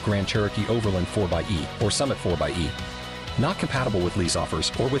 2023 Jeep Grand Cherokee Overland 4xE or Summit 4xE. Not compatible with lease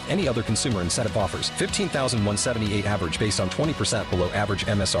offers or with any other consumer incentive offers. $15,178 average based on 20% below average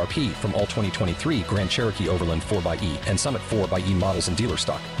MSRP from all 2023 Grand Cherokee Overland 4xE and Summit 4xE models in dealer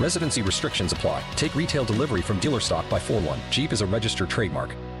stock. Residency restrictions apply. Take retail delivery from dealer stock by 4/1. Jeep is a registered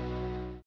trademark.